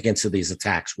significance of these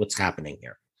attacks? What's happening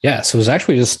here? Yeah, so it was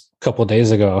actually just a couple of days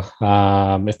ago,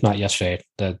 if not yesterday.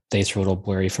 The dates are a little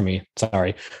blurry for me.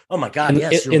 Sorry. Oh my God!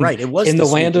 You're right. It was in the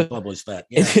land of published that.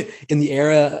 Yeah. In the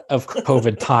era of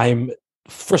COVID, time.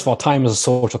 First of all, time is a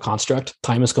social construct.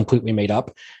 Time is completely made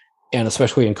up, and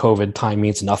especially in COVID, time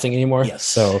means nothing anymore. Yes.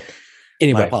 So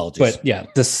anyway, my apologies. But yeah,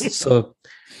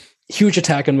 huge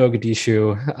attack in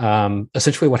Mogadishu.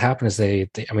 Essentially, what happened is they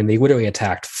literally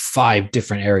attacked 5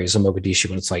 different areas of Mogadishu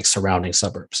and its like surrounding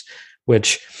suburbs,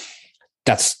 which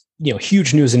that's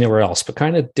huge news anywhere else, but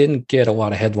kind of didn't get a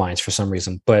lot of headlines for some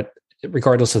reason. But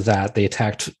regardless of that, they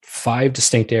attacked 5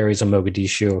 distinct areas of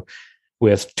Mogadishu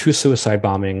with 2 suicide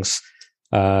bombings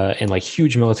and like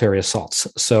huge military assaults.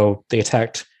 So they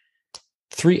attacked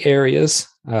 3 areas,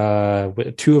 2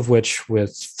 of which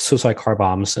with suicide car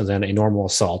bombs, and then a normal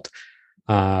assault.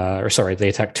 They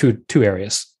attacked two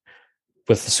areas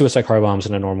with suicide car bombs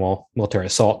and a normal military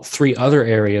assault. 3 other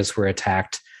areas were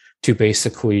attacked to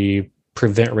basically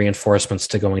prevent reinforcements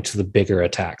to going to the bigger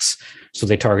attacks. So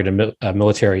they targeted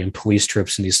military and police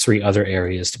troops in these three other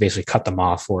areas to basically cut them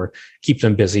off or keep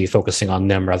them busy focusing on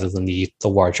them rather than the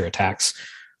larger attacks.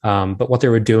 But what they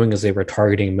were doing is they were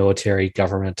targeting military,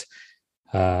 government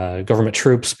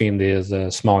troops, being the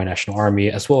Somali National Army,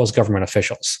 as well as government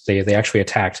officials. They actually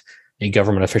attacked a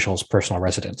government official's personal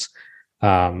residence.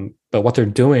 But what they're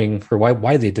doing, or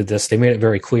why they did this, they made it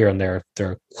very clear in their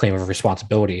claim of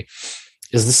responsibility,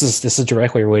 is this is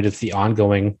directly related to the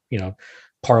ongoing,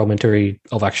 parliamentary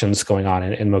elections going on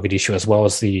in Mogadishu, as well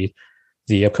as the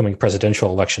upcoming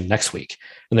presidential election next week.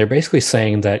 And they're basically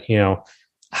saying that,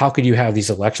 how could you have these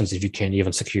elections if you can't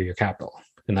even secure your capital?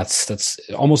 And that's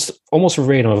almost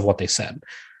verbatim of what they said.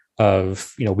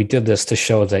 Of, we did this to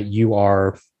show that you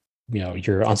are,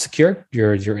 you're unsecure,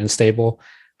 you're unstable.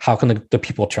 How can the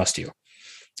people trust you?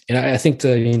 And I think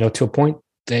to a point,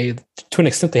 to an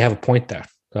extent, they have a point there.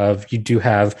 You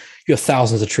have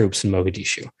thousands of troops in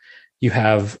Mogadishu. You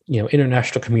have,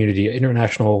 international community,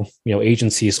 international,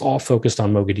 agencies all focused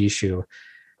on Mogadishu.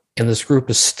 And this group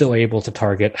is still able to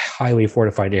target highly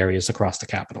fortified areas across the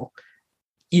capital,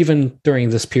 even during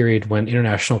this period when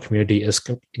international community is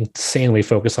insanely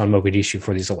focused on Mogadishu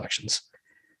for these elections.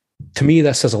 To me,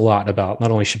 that says a lot about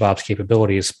not only Shabab's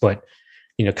capabilities, but,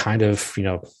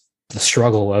 the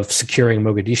struggle of securing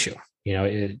Mogadishu.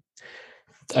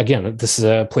 Again, this is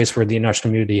a place where the international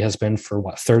community has been for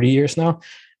 30 years now.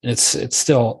 And it's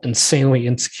still insanely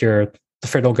insecure. The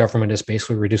federal government has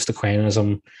basically reduced the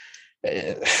clanism.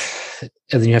 And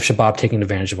then you have Shabab taking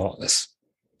advantage of all of this.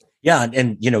 Yeah.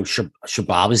 And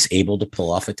Shabab is able to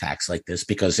pull off attacks like this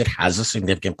because it has a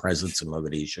significant presence in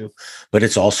Mogadishu, but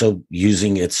it's also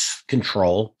using its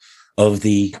control of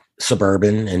the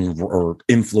suburban or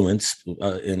influence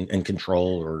and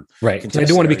control or right. I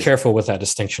do want to be careful with that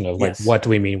distinction of what do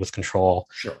we mean with control?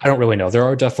 Sure. I don't really know. There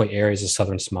are definitely areas of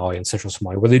southern Somalia and central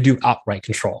Somalia where they do outright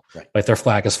control. Right. Like their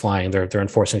flag is flying, they're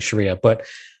enforcing Sharia, but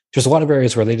there's a lot of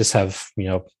areas where they just have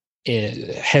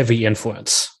heavy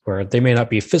influence where they may not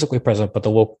be physically present, but the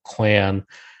local clan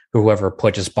or whoever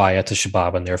pledges bayah to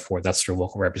Shabab, and therefore that's their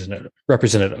local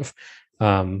representative.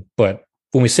 But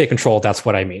when we say control, that's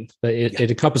what I mean.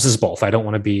 It encompasses both. I don't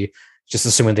want to be just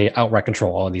assuming they outright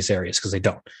control all of these areas because they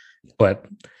don't. But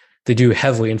they do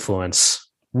heavily influence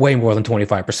way more than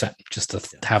 25%, just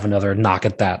to have another knock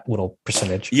at that little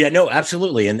percentage. Yeah, no,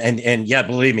 absolutely. And yeah,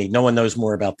 believe me, no one knows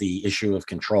more about the issue of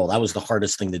control. That was the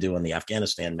hardest thing to do on the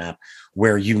Afghanistan map,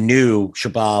 where you knew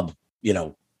Shabab,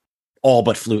 the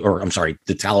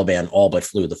Taliban all but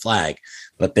flew the flag,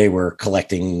 but they were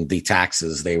collecting the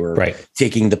taxes. They were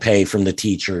taking the pay from the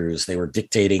teachers. They were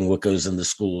dictating what goes in the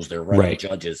schools. They're running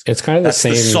judges. It's kind of the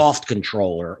same. The soft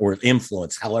control or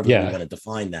influence, however you want to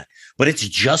define that. But it's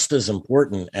just as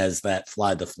important as that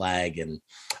fly the flag. And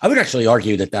I would actually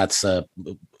argue that that's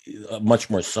much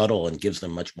more subtle and gives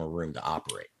them much more room to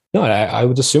operate. No, I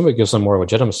would assume it gives them more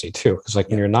legitimacy too, because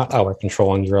when you're not outright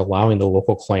controlling, you're allowing the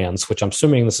local clans, which I'm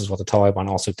assuming this is what the Taliban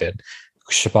also did.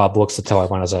 Shabab looks at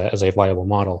Taliban as a viable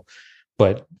model,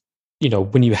 but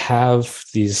when you have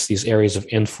these areas of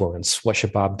influence, what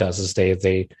Shabab does is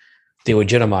they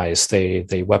legitimize, they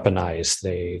weaponize,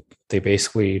 they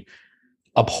basically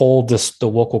uphold the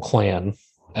local clan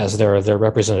as their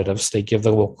representatives. They give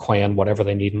the local clan whatever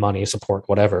they need, money, support,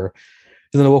 whatever,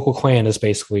 and then the local clan is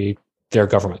basically their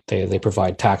government. They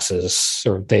provide taxes,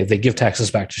 or they give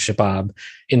taxes back to Shabab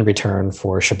in return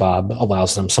for Shabab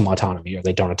allows them some autonomy, or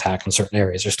they don't attack in certain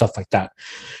areas or stuff like that.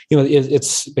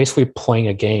 It's basically playing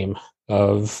a game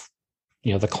of,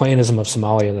 the clanism of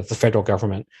Somalia that the federal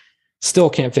government still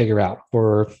can't figure out,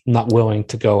 or not willing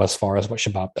to go as far as what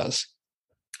Shabab does.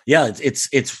 Yeah,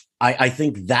 I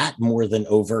think that more than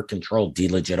overt control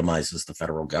delegitimizes the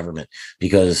federal government,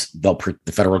 because the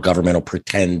federal government will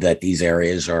pretend that these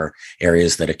areas are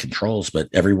areas that it controls, but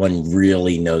everyone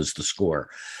really knows the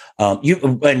score.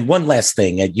 And one last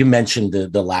thing, you mentioned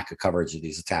the lack of coverage of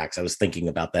these attacks. I was thinking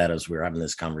about that as we were having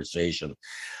this conversation.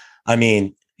 I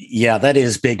mean, yeah, that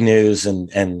is big news.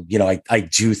 And I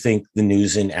do think the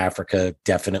news in Africa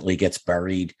definitely gets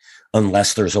buried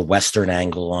unless there's a Western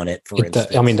angle on it, for instance.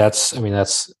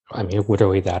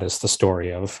 Literally that is the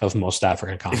story of most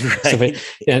African conflicts. Right.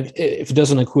 If it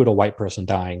doesn't include a white person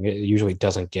dying, it usually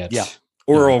doesn't get. Yeah.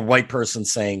 Or a white person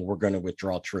saying we're going to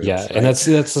withdraw troops. Yeah. Right? And that's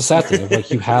the sad thing. Like,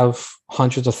 you have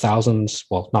hundreds of thousands,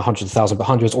 well, not hundreds of thousands, but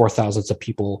hundreds or thousands of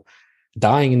people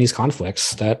dying in these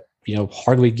conflicts that,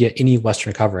 hardly get any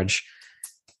Western coverage,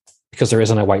 because there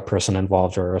isn't a white person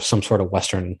involved or some sort of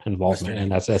Western involvement.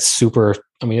 And that's super,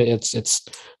 it's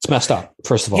messed up,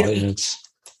 first of all.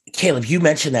 Caleb, you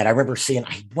mentioned that. I remember seeing,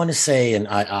 I want to say, and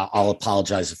I'll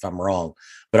apologize if I'm wrong,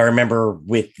 But I remember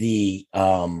with the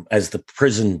as the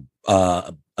prison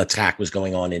attack was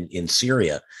going on in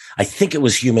Syria, I think it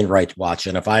was Human Rights Watch,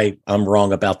 and if I'm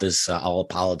wrong about this, I'll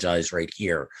apologize right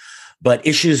here. But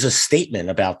issues a statement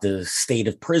about the state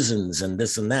of prisons and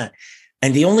this and that,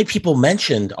 and the only people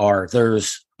mentioned are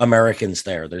there's Americans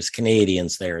there, there's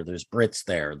Canadians there, there's Brits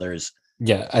there, there's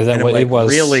it was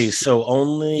really so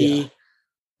only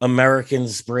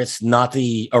Americans, Brits, not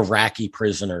the Iraqi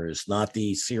prisoners, not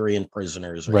the Syrian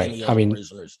prisoners, or any other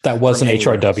prisoners. That was an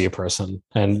HRW person,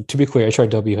 and to be clear,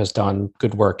 HRW has done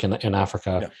good work in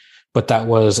Africa. Yeah. But that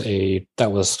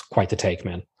was quite the take,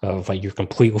 man. Of like you're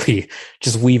completely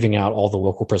just weaving out all the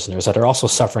local prisoners that are also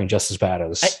suffering just as bad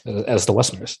as the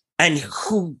Westerners, and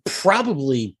who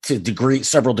probably to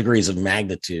several degrees of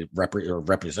magnitude are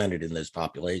represented in those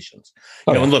populations.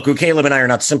 And look, Caleb and I are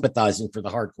not sympathizing for the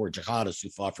hardcore jihadists who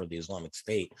fought for the Islamic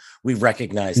State. We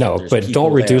recognize but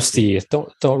don't reduce the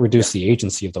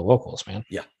agency of the locals, man.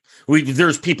 Yeah.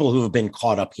 There's people who have been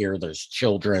caught up here. There's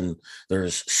children.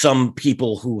 There's some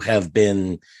people who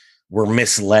were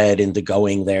misled into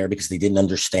going there because they didn't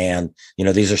understand.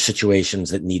 These are situations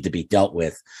that need to be dealt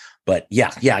with. But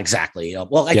yeah, exactly.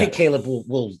 Well, I think Caleb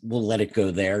we'll let it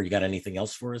go there. You got anything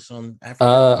else for us on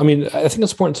Africa? I think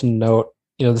it's important to note.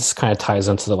 This kind of ties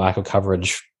into the lack of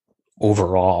coverage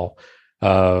overall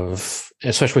of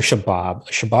especially Shabab.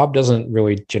 Shabab doesn't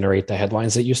really generate the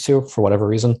headlines it used to for whatever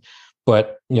reason.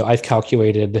 But, I've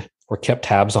calculated or kept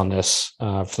tabs on this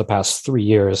for the past 3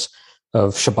 years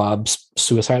of Shabab's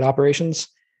suicide operations.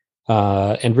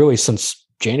 And really since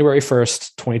January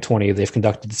 1st, 2020, they've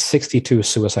conducted 62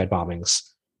 suicide bombings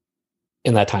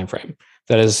in that time frame.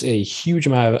 That is a huge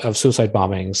amount of suicide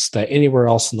bombings that anywhere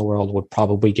else in the world would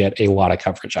probably get a lot of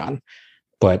coverage on.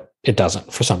 But it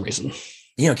doesn't for some reason.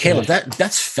 Caleb,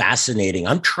 that's fascinating.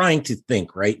 I'm trying to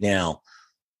think right now.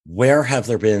 Where have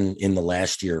there been in the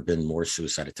last year been more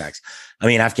suicide attacks?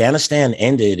 Afghanistan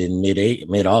ended in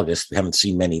mid-August. We haven't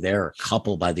seen many there. A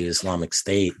couple by the Islamic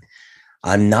State.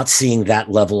 I'm not seeing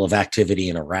that level of activity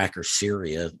in Iraq or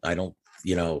Syria. I don't,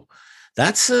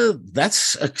 that's a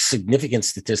significant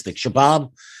statistic.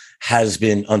 Shabab has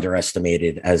been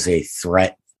underestimated as a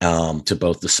threat to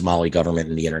both the Somali government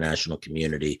and the international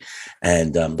community.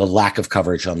 And the lack of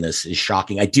coverage on this is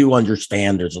shocking. I do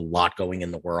understand there's a lot going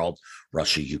in the world,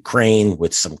 Russia, Ukraine,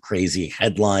 with some crazy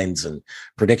headlines and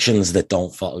predictions that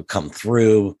don't come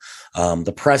through.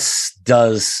 The press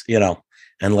does,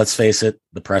 and let's face it,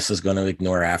 the press is going to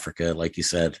ignore Africa, like you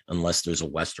said, unless there's a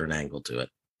Western angle to it.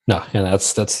 No, and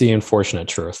that's the unfortunate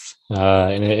truth.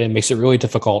 And it makes it really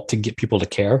difficult to get people to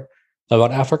care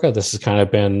about Africa. This has kind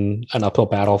of been an uphill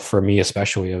battle for me,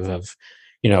 especially of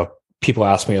people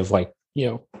ask me of like,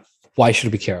 why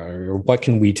should we care or what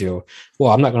can we do?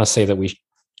 Well, I'm not going to say that we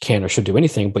can or should do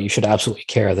anything, but you should absolutely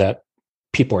care that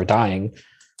people are dying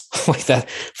like that.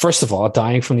 First of all,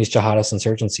 dying from these jihadist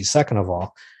insurgencies. Second of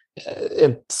all,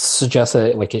 it suggests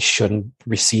that like it shouldn't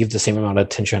receive the same amount of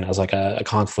attention as like a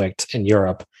conflict in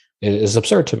Europe is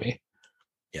absurd to me.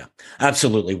 Yeah,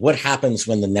 absolutely. What happens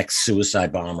when the next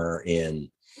suicide bomber in,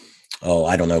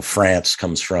 France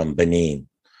comes from Benin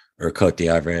or Cote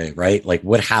d'Ivoire, right? Like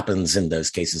what happens in those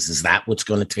cases? Is that what's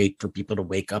going to take for people to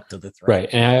wake up to the threat?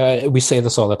 Right. And we say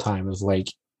this all the time is like,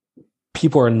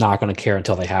 people are not going to care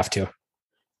until they have to.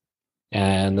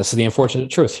 And this is the unfortunate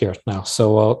truth here now.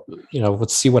 So,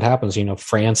 let's see what happens.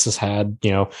 France has had,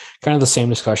 kind of the same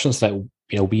discussions that,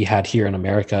 we had here in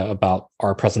America about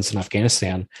our presence in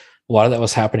Afghanistan. A lot of that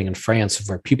was happening in France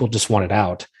where people just wanted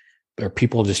out, or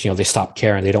people just, they stopped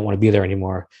caring. They don't want to be there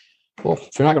anymore. Well,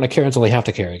 they're not going to care until they have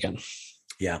to care again.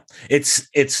 Yeah.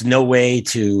 It's no way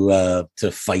to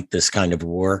fight this kind of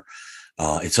war.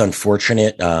 It's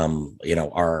unfortunate.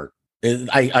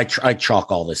 I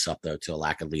chalk all this up though to a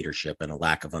lack of leadership and a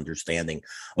lack of understanding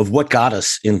of what got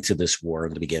us into this war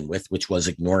to begin with, which was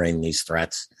ignoring these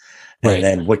threats. Right. And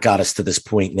then what got us to this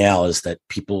point now is that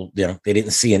people, they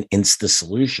didn't see an insta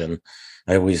solution.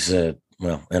 I always, I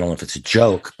don't know if it's a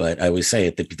joke, but I always say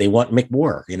it. They want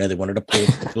McWar. They wanted to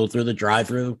pull through the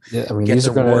drive-through. Yeah, get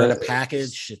the war in a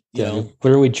package.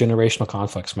 Literally generational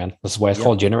conflicts, man. This is why it's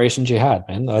called Generation Jihad,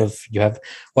 man. You have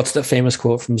what's the famous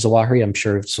quote from Zalahi? I'm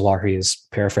sure Zalahi is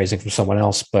paraphrasing from someone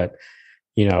else, but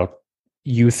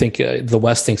you think the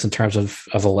West thinks in terms of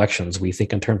elections. We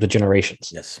think in terms of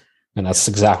generations. Yes, and that's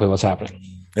exactly what's happening.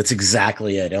 That's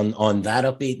exactly it. On that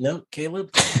upbeat note,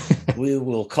 Caleb, we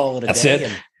will call it a That's day.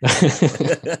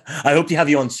 It. I hope to have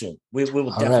you on soon. We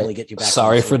will definitely get you back.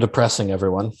 Sorry for depressing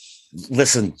everyone.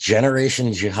 Listen,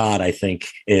 Generation Jihad, I think,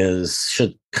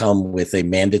 should come with a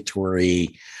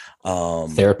mandatory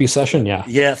therapy session.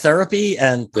 Yeah, therapy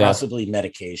and possibly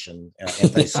medication,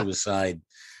 anti-suicide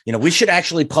We should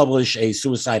actually publish a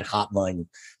suicide hotline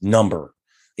number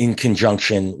in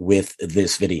conjunction with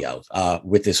this video,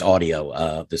 with this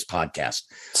audio, this podcast.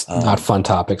 It's not fun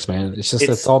topics, man.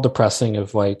 It's all depressing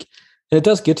of like, and it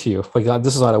does get to you. Like,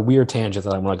 this is not a weird tangent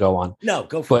that I'm going to go on. No,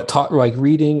 go for it. But like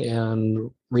reading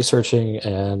and researching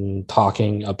and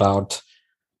talking about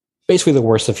basically the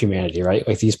worst of humanity, right?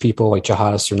 Like these people, like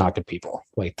jihadists, are not good people.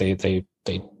 Like they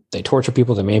torture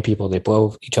people, they maim people, they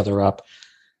blow each other up.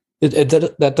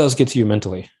 That does get to you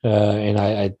mentally, and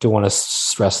I do want to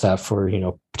stress that for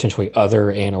potentially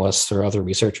other analysts or other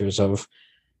researchers of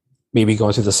maybe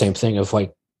going through the same thing of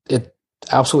like it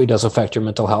absolutely does affect your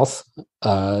mental health.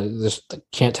 I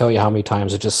can't tell you how many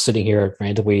times it's just sitting here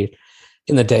randomly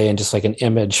in the day and just like an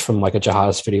image from like a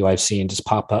jihadist video I've seen just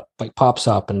pops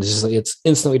up and it's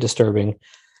instantly disturbing.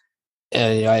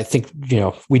 And I think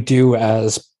we do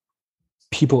as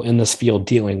people in this field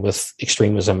dealing with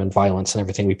extremism and violence and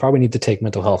everything, we probably need to take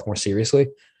mental health more seriously.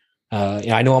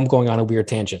 I know I'm going on a weird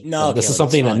tangent. No, this is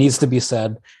something that needs to be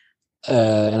said,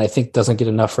 and I think doesn't get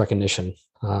enough recognition.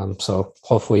 So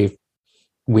hopefully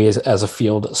we as a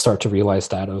field start to realize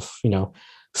that of,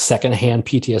 secondhand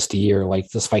PTSD or like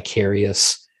this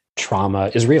vicarious trauma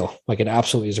is real. Like it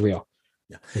absolutely is real.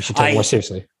 Yeah. We should take it more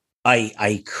seriously.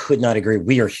 I could not agree.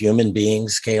 We are human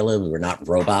beings, Caleb. We're not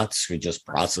robots who just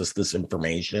process this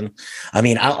information. I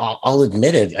mean, I'll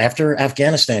admit it. After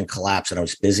Afghanistan collapsed and I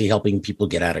was busy helping people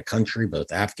get out of country,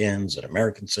 both Afghans and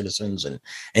American citizens and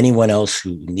anyone else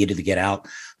who needed to get out.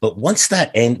 But once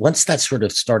that sort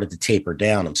of started to taper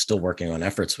down, I'm still working on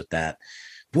efforts with that.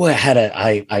 Boy,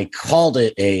 I called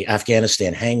it a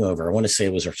Afghanistan hangover. I want to say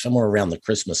it was somewhere around the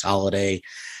Christmas holiday.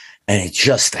 And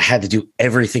I had to do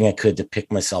everything I could to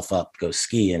pick myself up, go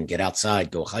skiing, get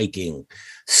outside, go hiking,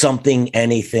 something,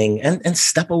 anything, and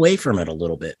step away from it a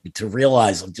little bit to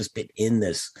realize I've just been in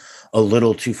this a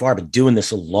little too far, but doing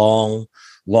this a long,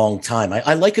 long time.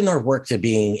 I liken our work to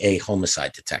being a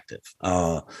homicide detective.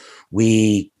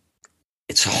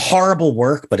 It's horrible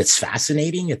work, but it's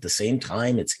fascinating at the same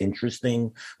time. It's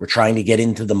interesting. We're trying to get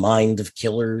into the mind of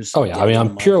killers. Oh, yeah. I mean,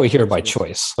 I'm purely here by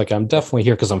choice. Like, I'm definitely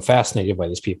here because I'm fascinated by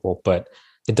these people, but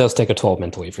it does take a toll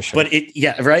mentally for sure. But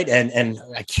right. And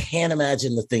I can't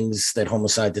imagine the things that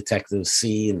homicide detectives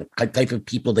see and the type of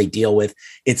people they deal with.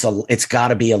 It's got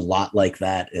to be a lot like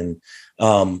that. And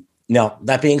now,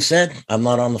 that being said, I'm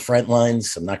not on the front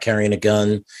lines. I'm not carrying a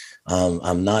gun.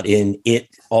 I'm not in it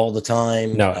all the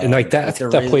time. No, and like that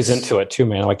plays into it too,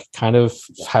 man. Like kind of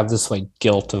have this like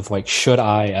guilt of like, should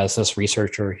I, as this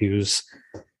researcher who's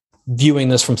viewing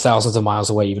this from thousands of miles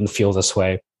away, even feel this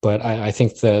way? But I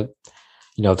think that,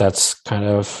 that's kind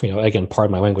of, again,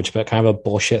 pardon my language, but kind of a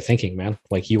bullshit thinking, man.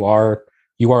 Like you are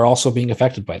also being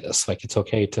affected by this. Like it's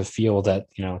okay to feel that,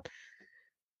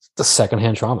 the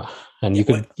secondhand trauma. And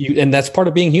and that's part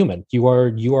of being human. You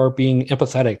are being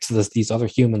empathetic to these other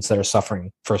humans that are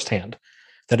suffering firsthand.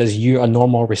 That is a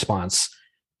normal response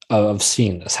of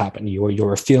seeing this happen.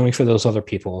 You're feeling for those other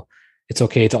people. It's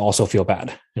okay to also feel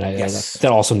bad, and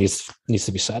that also needs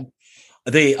to be said.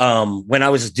 When I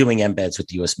was doing embeds with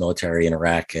the U.S. military in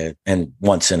Iraq and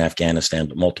once in Afghanistan,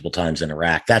 but multiple times in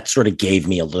Iraq, that sort of gave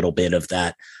me a little bit of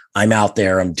that. I'm out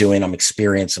there, I'm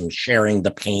experiencing, I'm sharing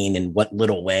the pain in what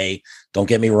little way. Don't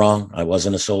get me wrong. I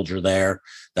wasn't a soldier there.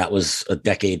 That was a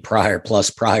decade prior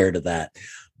to that.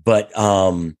 But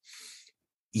and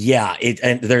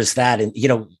there's that. And,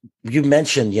 you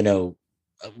mentioned,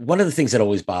 one of the things that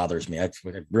always bothers me, I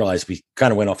realized we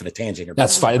kind of went off on a tangent here.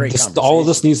 That's fine. All of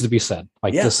this needs to be said.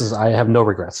 I have no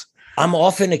regrets. I'm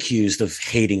often accused of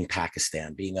hating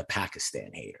Pakistan, being a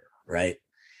Pakistan hater, right?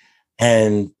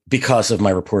 And because of my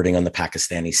reporting on the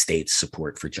Pakistani state's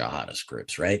support for jihadist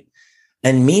groups, right?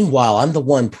 And meanwhile, I'm the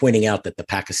one pointing out that the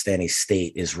Pakistani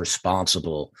state is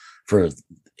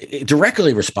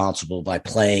directly responsible by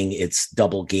playing its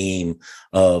double game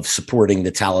of supporting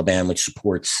the Taliban, which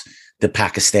supports the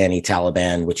Pakistani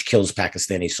Taliban, which kills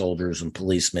Pakistani soldiers and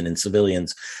policemen and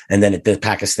civilians. And then the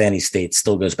Pakistani state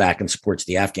still goes back and supports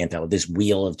the Afghan Taliban, this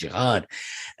wheel of jihad.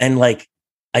 And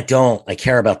I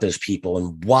care about those people,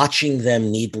 and watching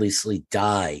them needlessly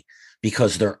die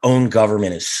because their own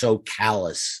government is so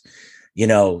callous.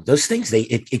 Those things,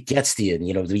 it gets to you.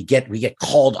 And, we get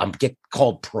called, I get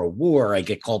called pro-war. I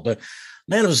get called, but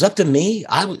man, it was up to me.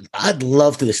 I'd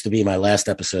love this to be my last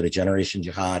episode of Generation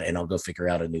Jihad, and I'll go figure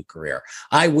out a new career.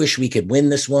 I wish we could win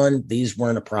this one. These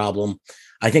weren't a problem.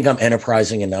 I think I'm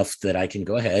enterprising enough that I can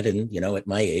go ahead and, at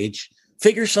my age,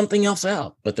 figure something else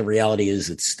out. But the reality is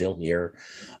it's still here.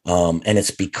 And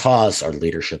it's because our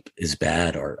leadership is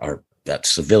bad. Our That's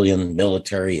civilian,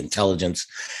 military, intelligence.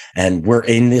 And we're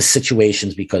in these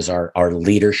situations because our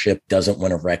leadership doesn't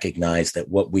want to recognize that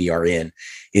what we are in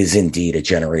is indeed a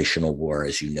generational war,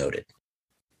 as you noted.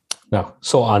 No.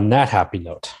 So on that happy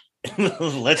note,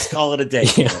 let's call it a day.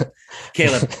 Yeah.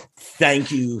 Caleb,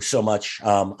 thank you so much.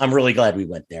 I'm really glad we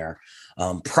went there.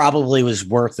 Probably was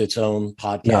worth its own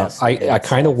podcast. I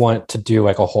kind of want to do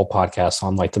like a whole podcast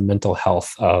on like the mental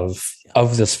health of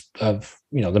the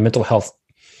mental health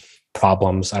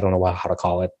problems. I don't know how to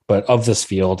call it, but of this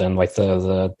field, and like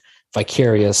the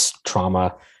vicarious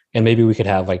trauma. And maybe we could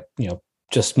have like,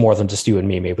 just more than just you and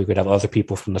me. Maybe we could have other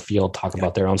people from the field talk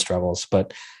about their own struggles,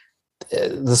 but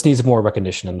this needs more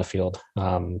recognition in the field.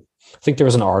 I think there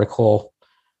was an article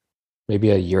maybe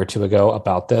a year or two ago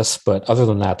about this, but other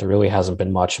than that, there really hasn't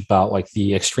been much about like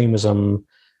the extremism,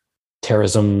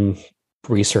 terrorism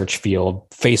research field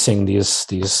facing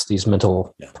these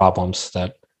mental problems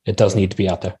that it does need to be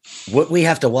out there. What we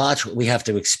have to watch, what we have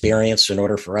to experience in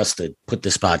order for us to put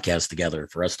this podcast together,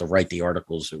 for us to write the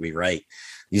articles that we write,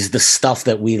 is the stuff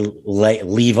that we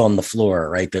leave on the floor,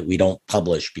 right? That we don't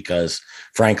publish because,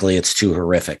 frankly, it's too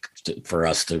horrific for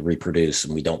us to reproduce,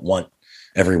 and we don't want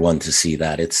everyone to see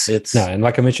that. It's no, and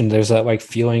like I mentioned, there's that like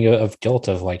feeling of guilt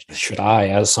of like, should I,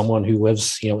 as someone who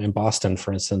lives, in Boston,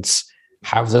 for instance,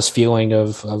 have this feeling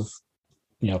of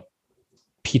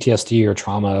PTSD or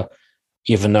trauma,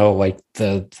 even though like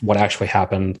what actually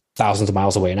happened thousands of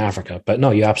miles away in Africa? But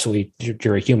no,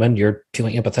 you're a human. You're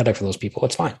feeling empathetic for those people.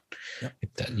 It's fine. Yep.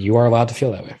 You are allowed to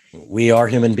feel that way. We are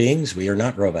human beings. We are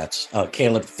not robots.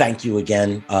 Caleb, thank you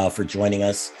again for joining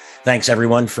us. Thanks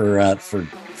everyone for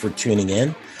tuning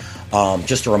in.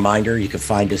 Just a reminder, you can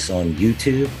find us on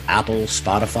YouTube, Apple,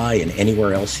 Spotify, and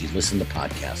anywhere else you listen to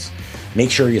podcasts. Make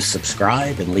sure you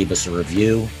subscribe and leave us a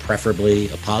review, preferably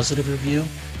a positive review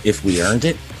if we earned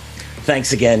it.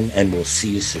 Thanks again, and we'll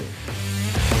see you soon.